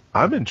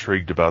 I'm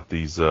intrigued about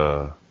these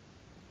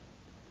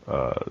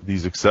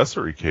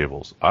accessory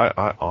cables.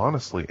 I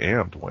honestly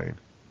am, Dwayne.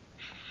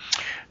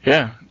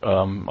 Yeah,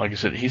 like I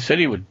said, he said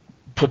he would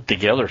put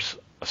together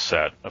a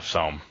set of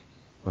some.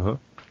 Uh-huh.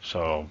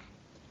 So,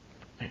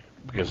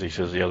 because he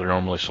says they're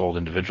normally sold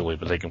individually,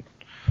 but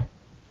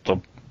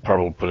they'll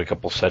probably put a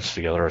couple sets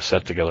together, a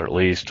set together at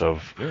least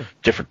of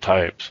different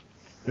types.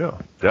 Yeah,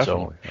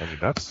 definitely. So, I mean,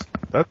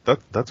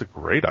 that's a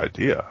great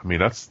idea. I mean,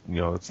 that's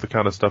the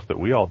kind of stuff that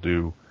we all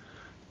do,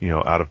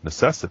 out of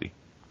necessity.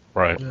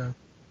 Right. Yeah.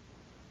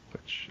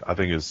 Which I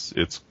think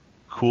it's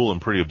cool and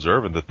pretty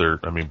observant that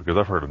because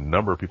I've heard a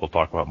number of people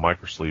talk about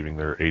microsleeving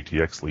their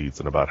ATX leads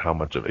and about how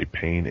much of a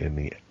pain in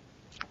the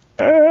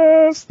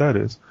ass that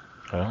is.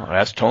 Well,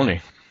 ask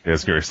Tony. Yeah, I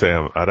was going to say,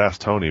 I'd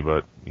ask Tony,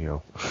 but,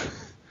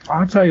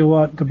 I'll tell you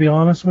what, to be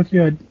honest with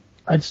you,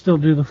 I'd still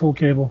do the full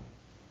cable.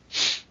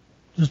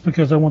 Just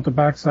because I want the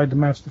backside to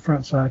match the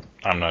front side.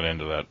 I'm not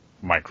into that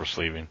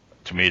microsleeving.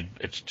 To me,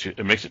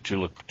 it makes it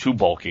look too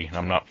bulky.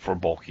 I'm not for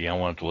bulky. I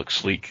want it to look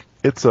sleek.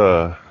 It's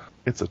a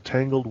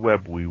tangled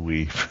web we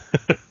weave.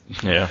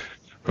 Yeah.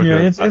 Yeah,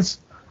 it's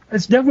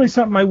definitely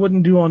something I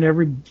wouldn't do on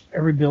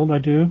every build I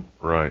do.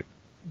 Right.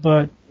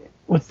 But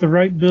with the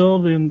right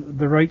build and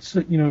the right,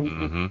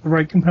 the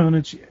right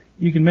components,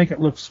 you can make it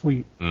look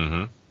sweet.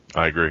 Mm-hmm.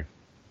 I agree.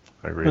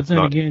 But then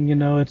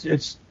again,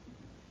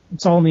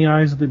 it's all in the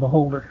eyes of the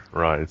beholder.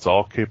 Right. It's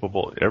all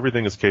capable.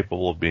 Everything is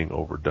capable of being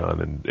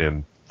overdone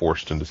and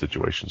forced into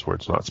situations where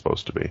it's not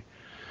supposed to be.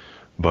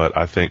 But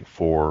I think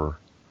for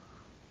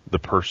the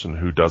person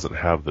who doesn't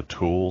have the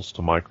tools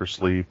to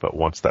microsleeve but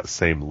wants that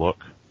same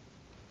look,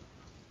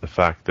 the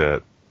fact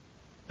that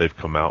they've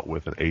come out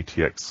with an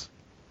ATX,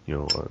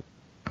 a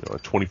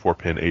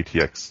 24-pin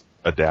ATX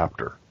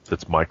adapter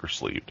that's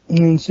microsleeved.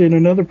 And seeing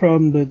another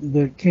problem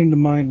that came to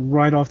mind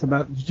right off the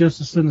bat,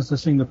 just as soon as I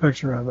seen the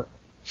picture of it,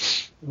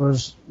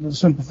 was the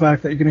simple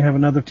fact that you're going to have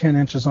another 10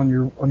 inches on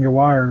your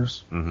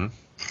wires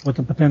with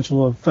the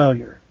potential of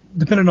failure,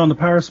 depending on the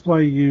power supply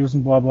you use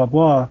and blah blah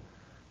blah.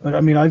 But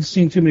I mean, I've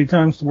seen too many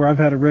times where I've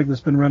had a rig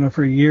that's been running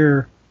for a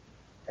year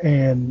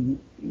and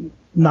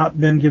not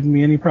been giving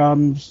me any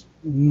problems,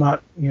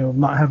 not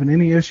having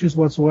any issues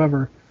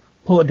whatsoever.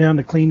 Pull it down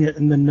to clean it,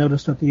 and then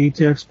notice that the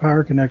ATX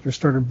power connector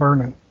started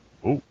burning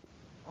on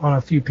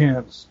a few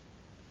pins.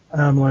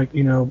 And I'm like,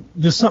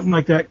 just something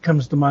like that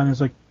comes to mind.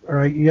 It's like, all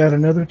right, you got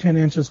another 10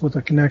 inches with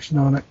a connection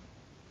on it.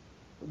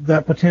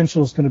 That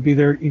potential is going to be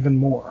there even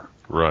more.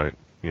 Right.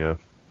 Yeah.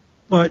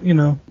 But,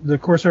 the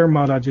Corsair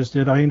mod I just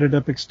did, I ended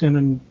up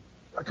extending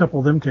a couple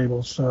of them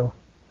cables, so.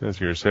 As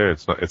you were saying,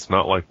 it's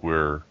not like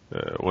we're,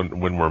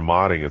 when we're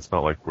modding, it's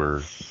not like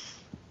we're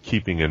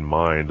keeping in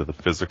mind the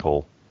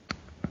physical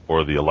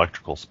or the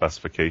electrical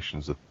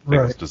specifications that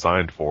things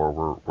designed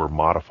for. We're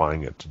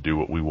modifying it to do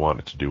what we want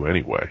it to do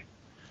anyway.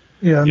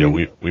 Yeah.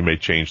 We may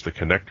change the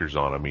connectors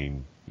on. I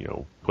mean,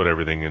 put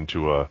everything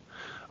into a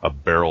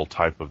barrel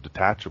type of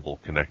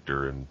detachable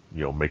connector and,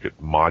 make it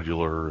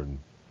modular and,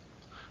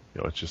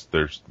 it's just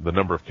there's the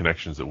number of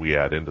connections that we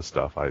add into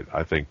stuff.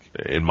 I think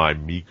in my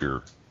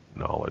meager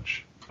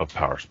knowledge of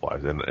power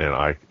supplies, and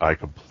I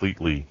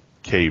completely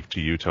cave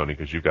to you, Tony,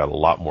 because you've got a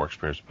lot more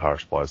experience with power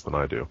supplies than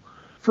I do.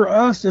 For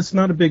us, it's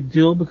not a big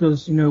deal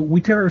because,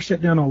 we tear our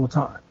shit down all the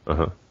time.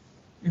 Uh-huh.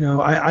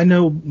 I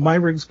know my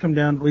rigs come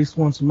down at least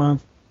once a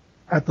month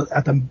at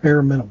the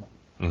bare minimum.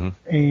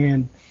 Mm-hmm.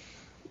 And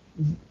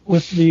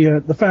with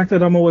the fact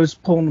that I'm always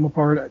pulling them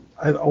apart,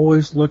 I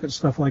always look at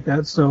stuff like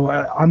that. So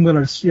I'm going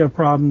to see a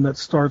problem that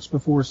starts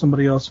before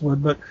somebody else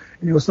would. But,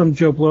 some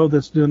Joe Blow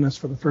that's doing this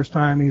for the first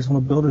time, he's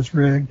going to build his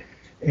rig,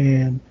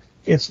 and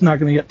it's not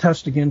going to get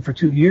touched again for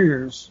 2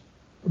 years,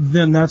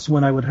 then that's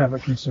when I would have a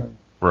concern.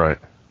 Right.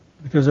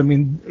 Because,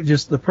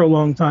 just the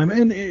prolonged time.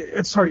 And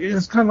it's hard.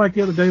 It's kind of like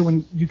the other day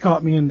when you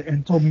caught me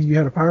and told me you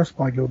had a power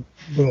supply go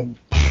boom.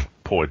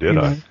 Boy, did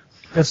I.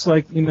 It's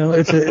like,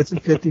 it's a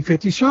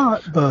 50-50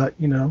 shot, but,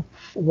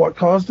 what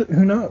caused it,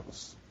 who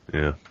knows?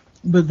 Yeah.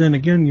 But then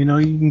again, you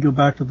can go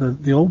back to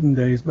the olden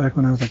days, back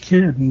when I was a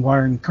kid and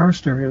wiring car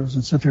stereos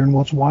and sit there and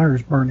watch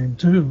wires burning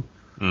too,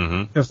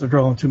 because they're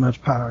drawing too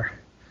much power.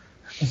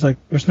 It's like,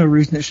 there's no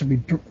reason it should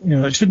be,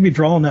 it shouldn't be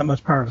drawing that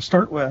much power to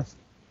start with,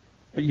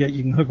 but yet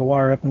you can hook a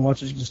wire up and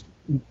watch it just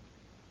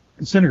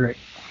incinerate.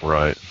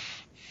 Right.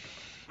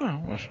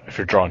 Well, if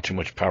you're drawing too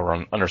much power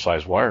on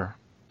undersized wire,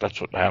 that's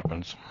what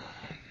happens.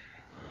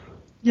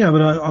 Yeah,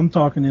 but I'm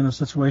talking in a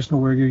situation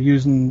where you're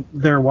using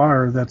their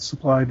wire that's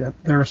supplied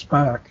at their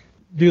spec.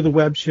 do the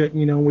web shit,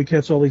 we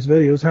catch all these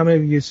videos. How many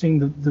of you seen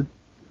the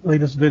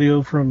latest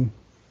video from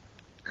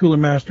Cooler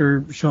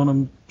Master showing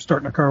them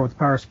starting a car with a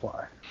power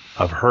supply?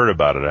 I've heard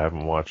about it. I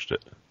haven't watched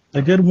it.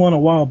 They did one a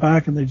while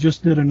back, and they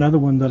just did another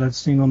one that I've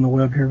seen on the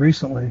web here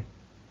recently.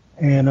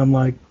 And I'm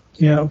like,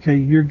 yeah, okay,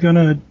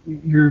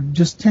 you're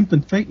just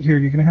tempting fate here.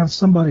 You're gonna have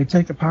somebody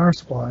take a power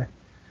supply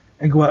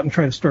and go out and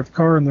try to start the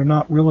car, and they're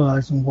not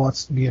realizing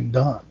what's being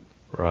done.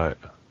 Right.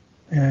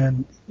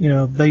 And,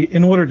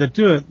 in order to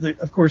do it,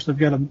 of course, they've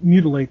got to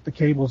mutilate the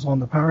cables on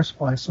the power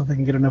supply so they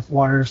can get enough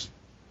wires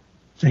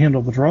to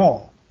handle the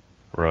draw.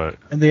 Right.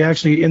 And they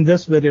actually, in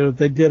this video,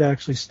 they did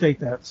actually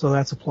state that, so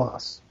that's a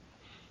plus.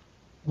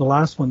 The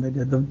last one they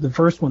did, the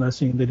first one I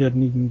seen, they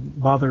didn't even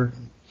bother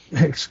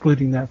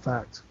excluding that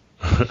fact.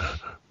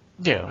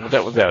 Yeah, well,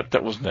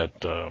 that wasn't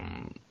that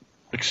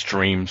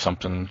extreme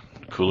something,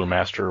 Cooler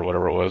Master or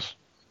whatever it was.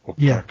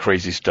 Yeah.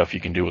 Crazy stuff you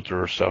can do with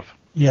their stuff.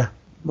 Yeah.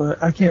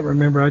 But I can't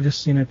remember. I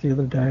just seen it the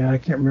other day. I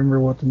can't remember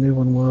what the new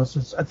one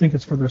was. I think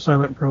it's for their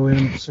Silent Pro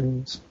M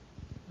series.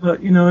 But,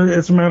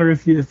 it's a matter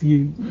if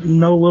you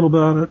know a little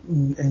about it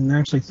and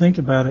actually think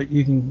about it,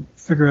 you can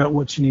figure out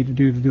what you need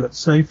to do it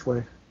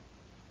safely.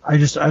 I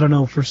don't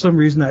know. For some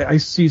reason, I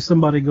see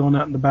somebody going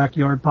out in the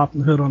backyard,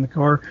 popping the hood on the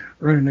car,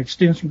 running an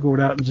extension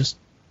cord out and just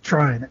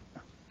trying it.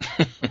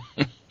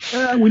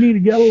 We need a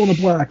yellow and a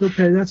black.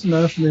 Okay, that's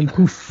enough. And then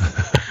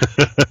poof.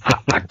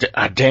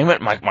 Damn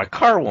it, my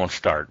car won't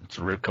start.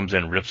 So Rip comes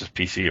in and rips his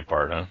PC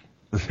apart, huh?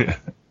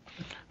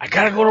 I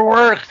gotta go to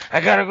work.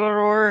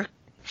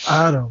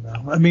 I don't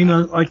know. I mean,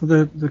 like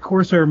the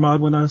Corsair mod,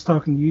 when I was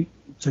talking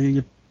to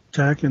you,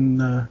 Jack,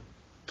 and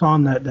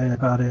Tom that day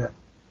about it.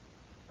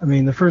 I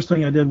mean, the first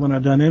thing I did when I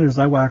done it is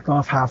I whacked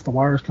off half the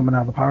wires coming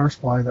out of the power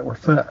supply that were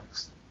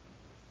fixed.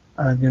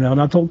 And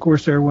I told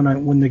Corsair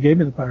when they gave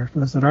me the power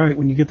supply, I said, all right,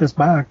 when you get this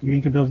back, you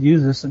ain't gonna be able to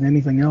use this in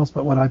anything else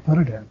but what I put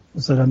it in. I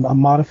said, I'm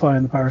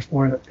modifying the power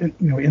supply,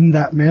 in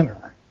that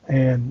manner.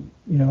 And,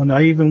 and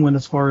I even went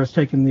as far as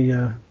taking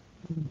the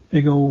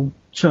big old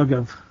chug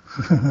of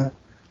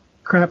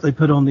crap they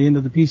put on the end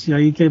of the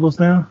PCIe cables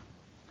now.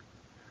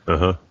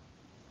 Uh-huh.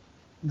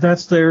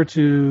 That's there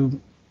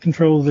to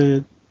control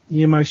the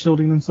EMI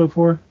shielding and so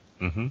forth.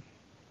 Mm-hmm.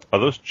 Are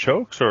those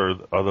chokes or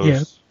are those?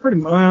 Yeah, pretty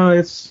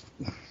much.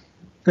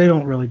 They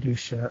don't really do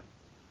shit.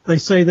 They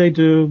say they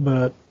do,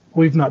 but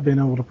we've not been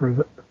able to prove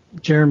it.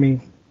 Jeremy,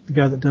 the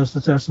guy that does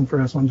the testing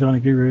for us on Johnny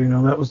Guru,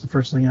 that was the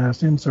first thing I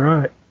asked him. So, all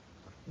right,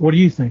 what do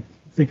you think?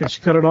 Think I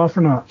should cut it off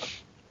or not?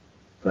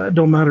 That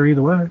don't matter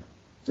either way.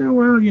 So,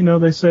 well,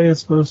 they say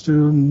it's supposed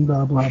to, and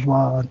blah, blah,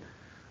 blah.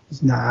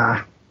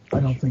 Nah, I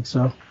don't think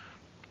so.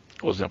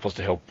 Wasn't that supposed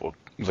to help with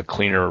the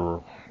cleaner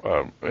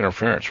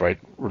interference, right?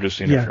 Reduce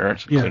the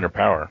interference, cleaner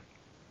power.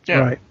 Yeah.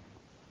 Right.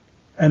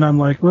 And I'm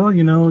like, well,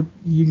 you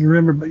can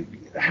remember,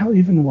 how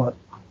even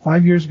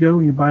 5 years ago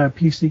when you buy a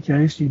PC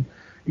case,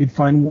 you'd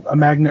find a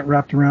magnet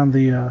wrapped around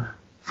the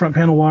front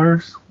panel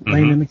wires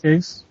laying in the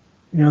case.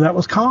 That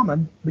was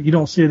common, but you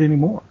don't see it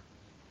anymore.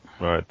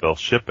 Right, they'll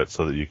ship it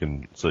so that you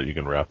can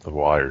wrap the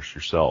wires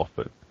yourself.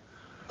 But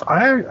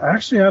I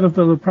actually, out of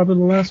probably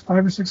the last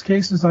 5 or 6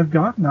 cases I've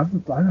gotten, I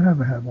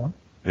haven't had one.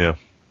 Yeah,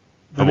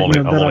 I've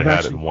only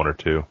had it in 1 or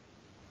 2.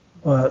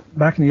 But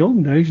back in the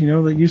olden days,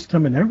 they used to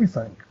come in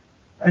everything.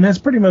 And that's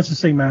pretty much the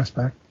same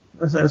aspect.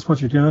 That's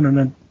what you're doing. And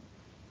then,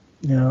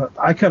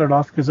 I cut it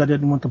off because I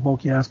didn't want the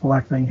bulky ass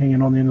black thing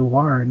hanging on the end of the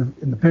wire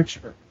in the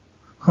picture.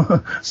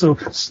 So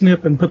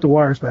snip and put the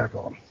wires back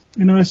on.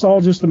 It's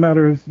all just a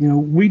matter of,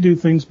 we do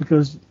things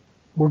because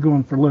we're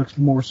going for looks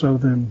more so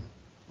than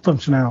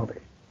functionality.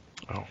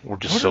 Oh,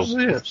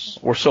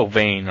 we're so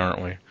vain,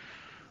 aren't we?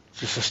 It's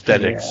just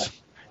aesthetics.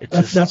 Yeah.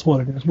 That's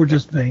what it is. We're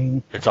just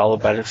vain. It's all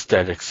about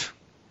aesthetics.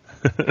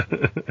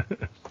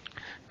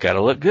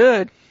 Gotta look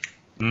good.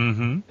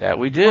 Mm-hmm. That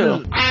we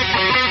do.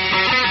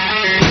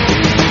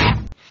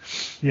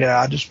 Yeah,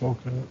 I just woke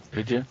up.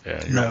 Did you?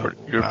 Yeah,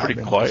 you're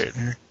pretty quiet.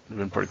 You've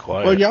been pretty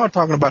quiet. Well, y'all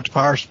talking about the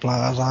power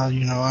supplies.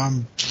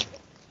 I'm.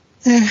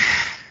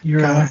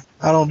 You're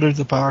I don't do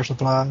the power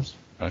supplies.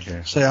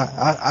 Okay. See,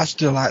 I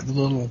still like the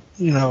little,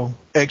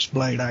 X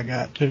blade I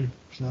got too.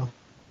 So.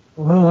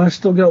 Well, I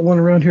still got one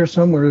around here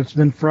somewhere that's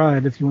been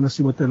fried. If you want to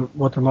see what they're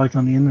like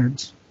on the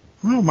innards.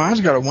 Well,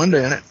 mine's got a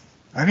window in it.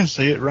 I can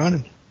see it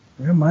running.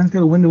 Yeah, mine's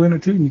got a window in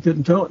it too, and you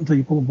couldn't tell it until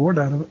you pull a board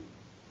out of it.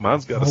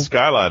 Mine's got a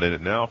skylight in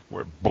it now,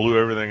 where it blew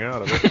everything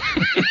out of it.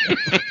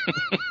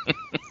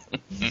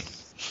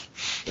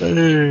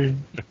 Hey,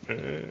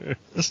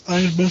 this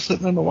thing's been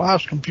sitting on the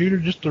wife's computer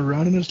just to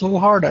running its little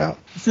heart out.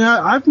 See,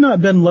 I've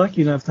not been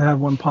lucky enough to have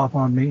one pop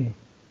on me.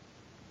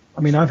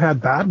 I mean, I've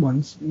had bad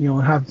ones,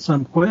 have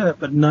some quit,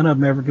 but none of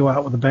them ever go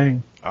out with a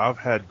bang. I've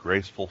had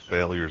graceful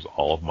failures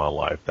all of my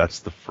life. That's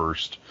the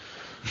first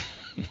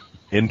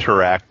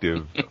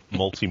interactive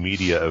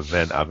multimedia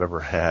event I've ever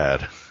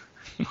had.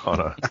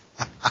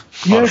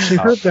 You actually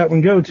heard that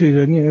one go too,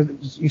 didn't you?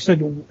 You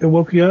said it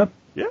woke you up?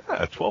 Yeah,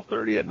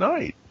 12:30 at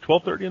night,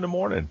 12:30 in the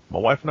morning. My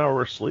wife and I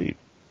were asleep.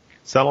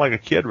 Sounded like a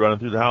kid running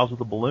through the house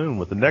with a balloon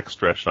with the neck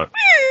stretched out.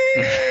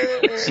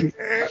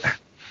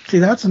 See,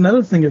 that's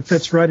another thing that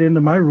fits right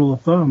into my rule of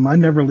thumb. I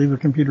never leave a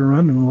computer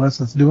running unless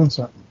it's doing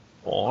something.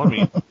 Well, I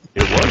mean,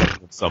 it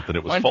wasn't something.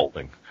 It was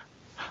folding.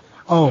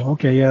 Oh,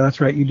 okay, yeah,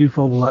 that's right. You do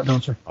fold a lot,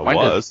 don't you?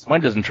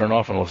 Mine doesn't turn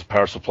off unless the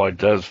power supply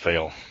does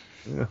fail.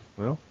 Yeah,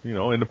 well,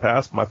 in the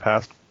past, my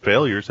past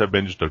failures have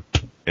been just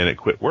and it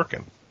quit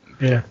working.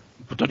 Yeah.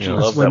 But don't you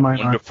love that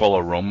wonderful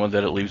aroma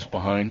that it leaves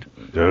behind?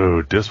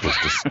 Dude, this was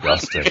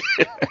disgusting.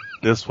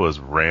 This was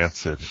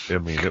rancid. I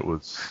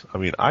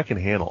mean, I can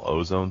handle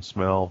ozone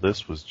smell.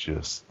 This was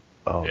just,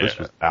 this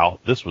was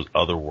this was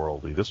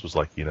otherworldly. This was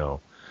like,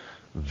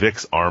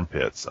 Vicks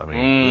armpits. I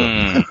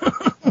mean,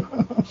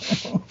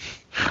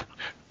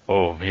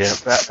 oh, yeah,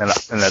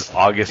 and that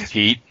August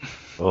heat.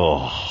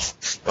 Oh,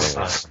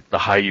 the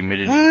high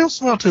humidity. Well,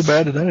 it's not too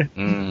bad today.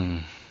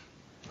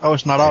 Oh,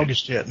 it's not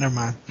August yet. Never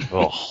mind.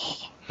 Oh,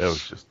 that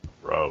was just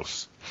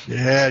gross.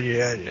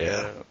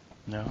 Yeah.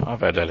 No, I've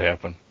had that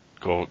happen.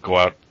 Go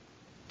out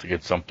to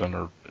get something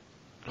or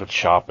go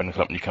shopping or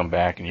something. You come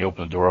back and you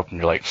open the door up and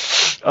you're like,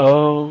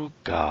 oh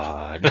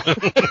God.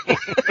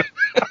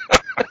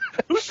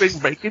 Who's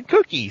been making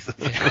cookies?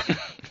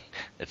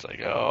 It's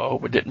like, oh,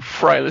 we didn't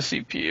fry the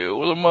CPU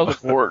with a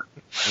motherboard.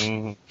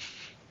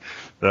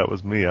 That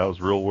was me. I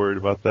was real worried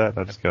about that.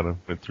 I just kind of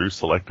went through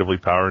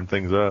selectively powering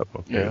things up.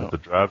 Okay, the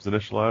drive's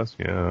initialized.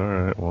 Yeah, all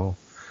right. Well,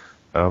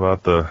 how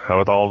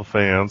about all the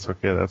fans?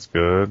 Okay, that's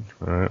good.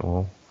 All right.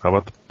 Well, how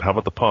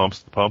about the pumps?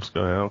 The pumps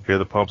go. Yeah, okay,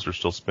 the pumps are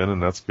still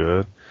spinning. That's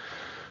good.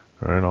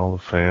 All right, all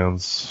the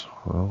fans.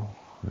 Well,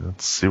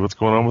 let's see what's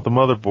going on with the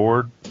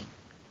motherboard.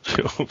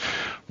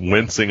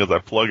 Wincing as I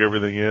plug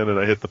everything in and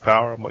I hit the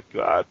power. I'm like,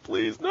 God,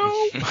 please,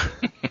 no.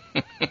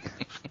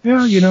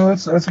 Yeah,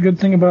 that's a good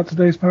thing about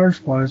today's power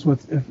supplies.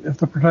 If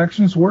the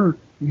protections work,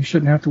 you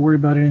shouldn't have to worry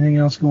about anything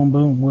else going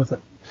boom with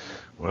it.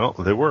 Well,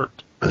 they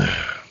worked.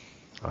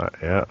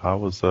 I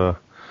was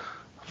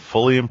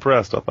fully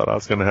impressed. I thought I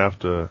was going to have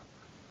to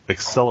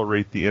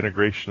accelerate the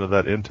integration of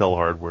that Intel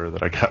hardware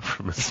that I got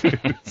from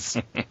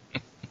ASUS.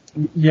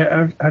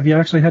 Yeah, have you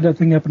actually had that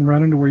thing up and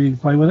running to where you can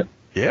play with it?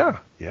 Yeah,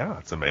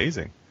 it's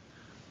amazing.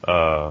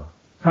 How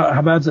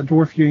bad's it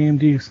dwarf your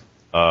AMDs?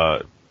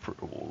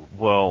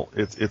 Well,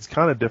 it's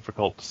kind of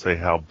difficult to say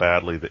how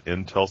badly the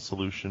Intel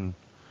solution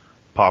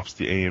pops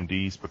the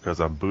AMDs because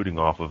I'm booting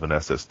off of an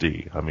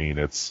SSD. I mean,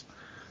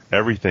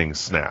 everything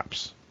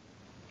snaps.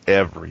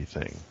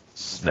 Everything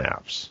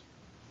snaps.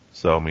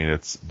 So I mean,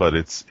 it's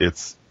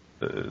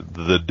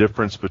the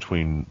difference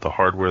between the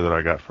hardware that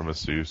I got from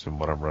ASUS and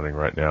what I'm running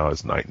right now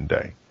is night and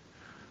day.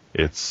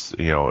 It's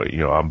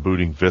I'm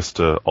booting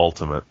Vista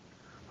Ultimate.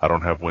 I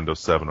don't have Windows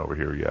 7 over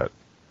here yet,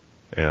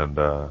 and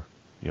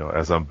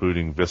as I'm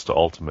booting Vista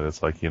Ultimate,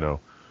 it's like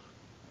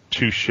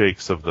 2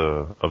 shakes of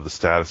the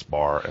status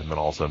bar, and then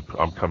all of a sudden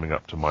I'm coming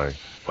up to my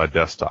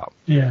desktop.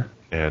 Yeah.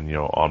 And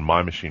on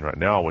my machine right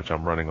now, which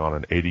I'm running on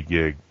an 80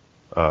 gig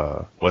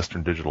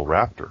Western Digital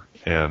Raptor,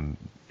 and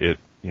it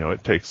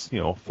takes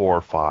 4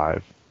 or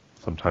 5,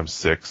 sometimes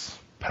 6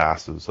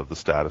 passes of the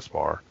status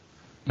bar.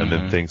 And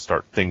then things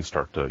start to,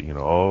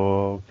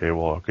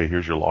 okay,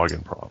 here's your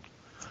login prompt.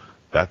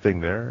 That thing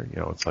there,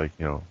 it's like,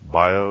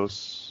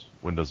 BIOS,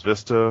 Windows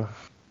Vista,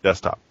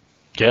 desktop.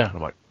 Yeah.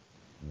 I'm like,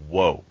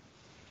 whoa.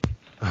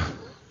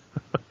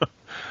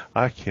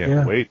 I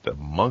can't wait to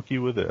monkey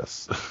with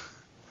this.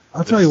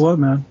 I'll tell you what,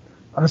 man.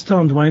 I was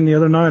telling Dwayne the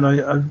other night,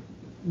 I've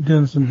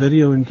done some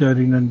video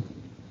encoding, and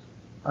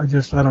I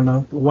don't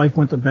know. The wife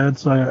went to bed,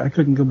 so I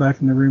couldn't go back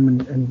in the room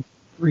and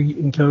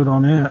re-encode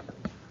on it.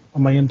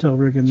 On my Intel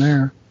rig in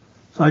there.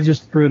 So I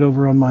just threw it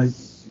over on my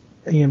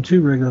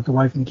AM2 rig that the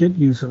wife and kid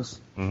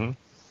uses. Mm-hmm.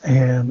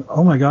 And,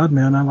 oh my God,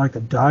 man, I like to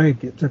die.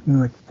 It took me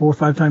like 4 or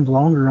 5 times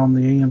longer on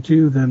the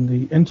AM2 than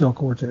the Intel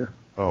Core 2.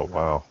 Oh,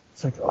 wow.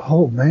 It's like,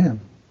 oh, man.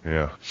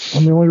 Yeah.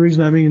 And the only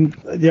reason,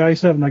 the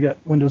i7, I got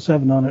Windows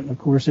 7 on it, and of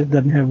course it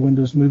doesn't have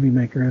Windows Movie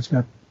Maker. You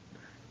got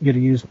to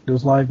use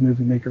Windows Live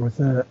Movie Maker with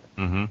that.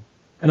 Mm-hmm.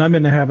 And I'm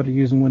in the habit of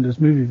using Windows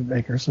Movie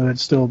Maker, so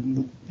it's still,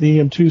 the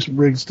AM2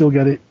 rig still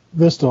got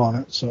Vista on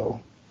it,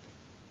 so.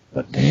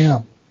 But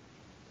damn.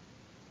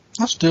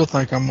 I still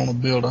think I'm going to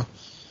build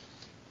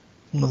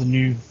one of the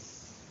new.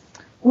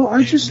 Well,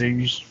 I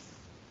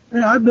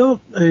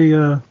built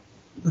the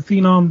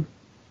Phenom.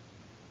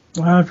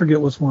 I forget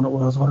which one it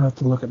was. I'll have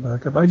to look it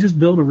back up. I just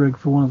built a rig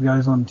for one of the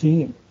guys on the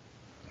team.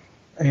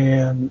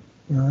 And,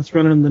 it's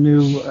running the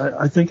new,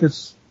 I think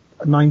it's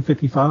a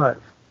 955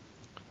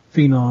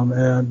 Phenom,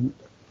 and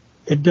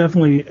it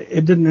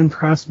didn't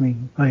impress me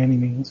by any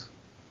means.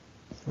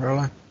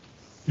 Really?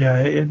 Yeah,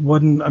 it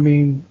wasn't,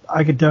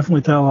 I could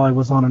definitely tell I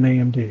was on an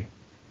AMD.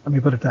 Let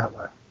me put it that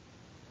way.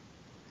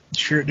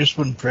 Sure, it just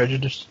wasn't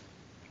prejudiced?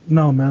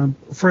 No, man.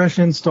 Fresh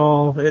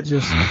install, it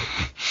just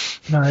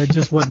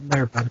wasn't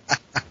there, buddy.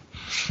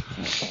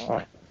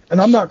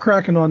 And I'm not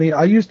cracking on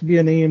I used to be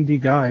an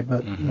AMD guy,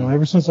 but,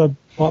 ever since I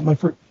bought my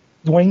first,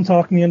 Dwayne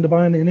talked me into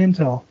buying an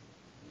Intel.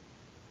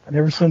 And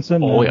ever since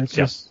then, it's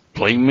just...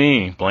 Blame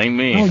me.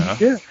 Oh, Huh?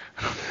 Yeah.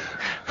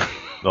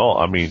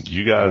 No,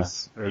 you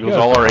guys. There goes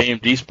all our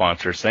AMD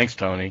sponsors. Thanks,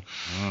 Tony.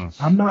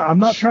 I'm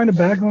not trying to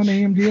bag on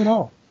AMD at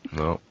all.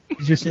 No.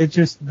 It's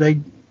just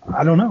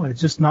I don't know.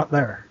 It's just not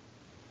there.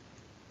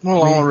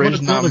 Well, the I mean, only if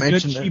reason you I wanna build a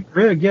mentioned good, it. cheap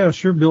rig, yeah,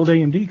 sure, build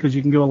AMD because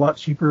you can go a lot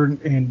cheaper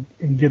and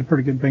get a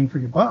pretty good bang for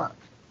your buck.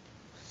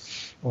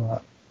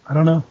 Well, I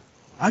don't know.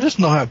 I just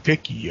know how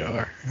picky you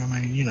are. I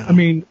mean, you know. I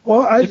mean,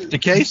 well, look at the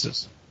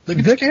cases. Look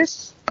at the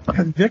cases.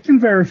 Vic can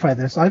verify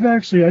this. I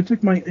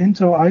took my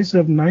Intel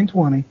i7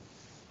 920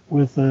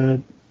 with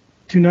a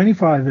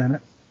 295 in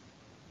it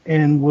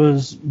and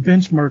was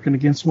benchmarking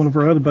against one of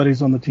our other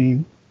buddies on the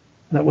team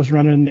that was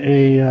running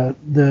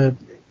the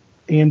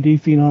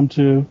AMD Phenom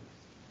 2.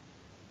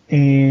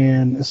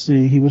 And let's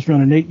see, he was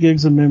running 8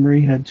 gigs of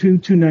memory, had two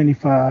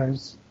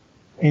 295s,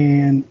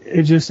 and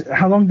it just,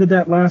 how long did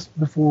that last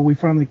before we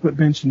finally quit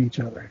benching each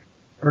other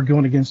or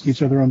going against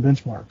each other on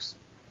benchmarks?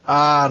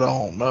 I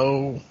don't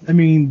know. I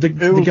mean, It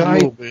was a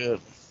little bit.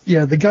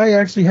 yeah, the guy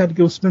actually had to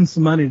go spend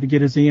some money to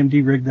get his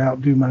AMD rigged out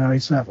and do my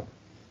i7.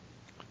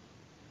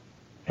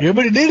 Yeah,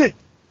 but he did it.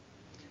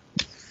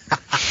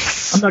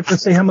 I'm not going to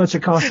say how much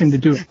it cost him to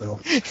do it, though.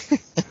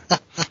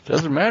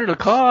 Doesn't matter the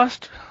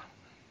cost.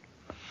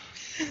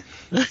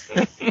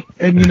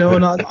 And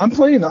and I'm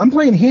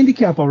playing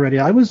handicap already.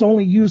 I was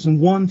only using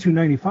one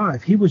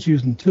 295. He was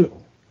using two.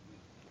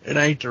 It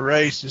ain't the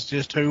race, it's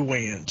just who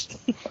wins.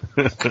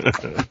 Well,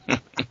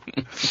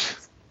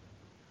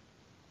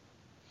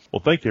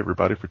 thank you,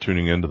 everybody, for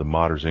tuning in to the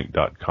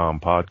ModdersInc.com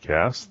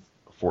podcast.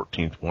 The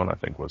 14th one, I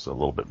think, was a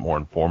little bit more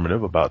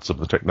informative about some of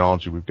the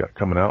technology we've got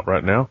coming out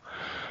right now.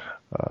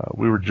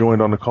 We were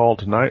joined on the call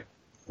tonight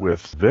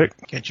with Vic.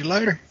 Catch you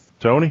later.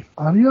 Tony.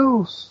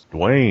 Adios.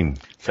 Dwayne.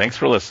 Thanks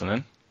for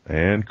listening.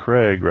 And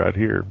Craig right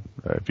here.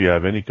 If you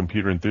have any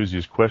computer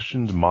enthusiast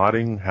questions,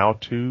 modding,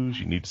 how-tos,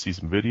 you need to see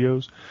some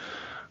videos,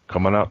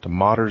 come on out to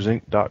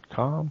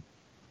ModdersInc.com.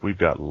 We've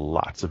got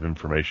lots of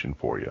information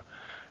for you.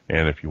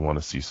 And if you want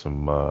to see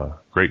some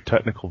great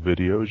technical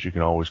videos, you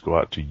can always go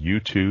out to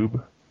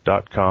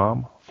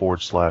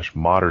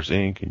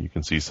youtube.com/ModdersInc, and you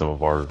can see some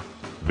of our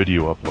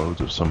video uploads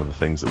of some of the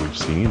things that we've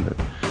seen that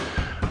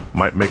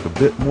might make a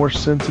bit more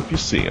sense if you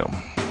see them.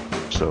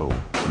 So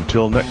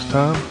until next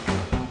time,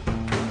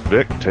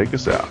 Vic, take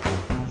us out.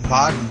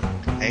 Modern,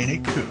 ain't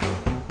it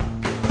cool?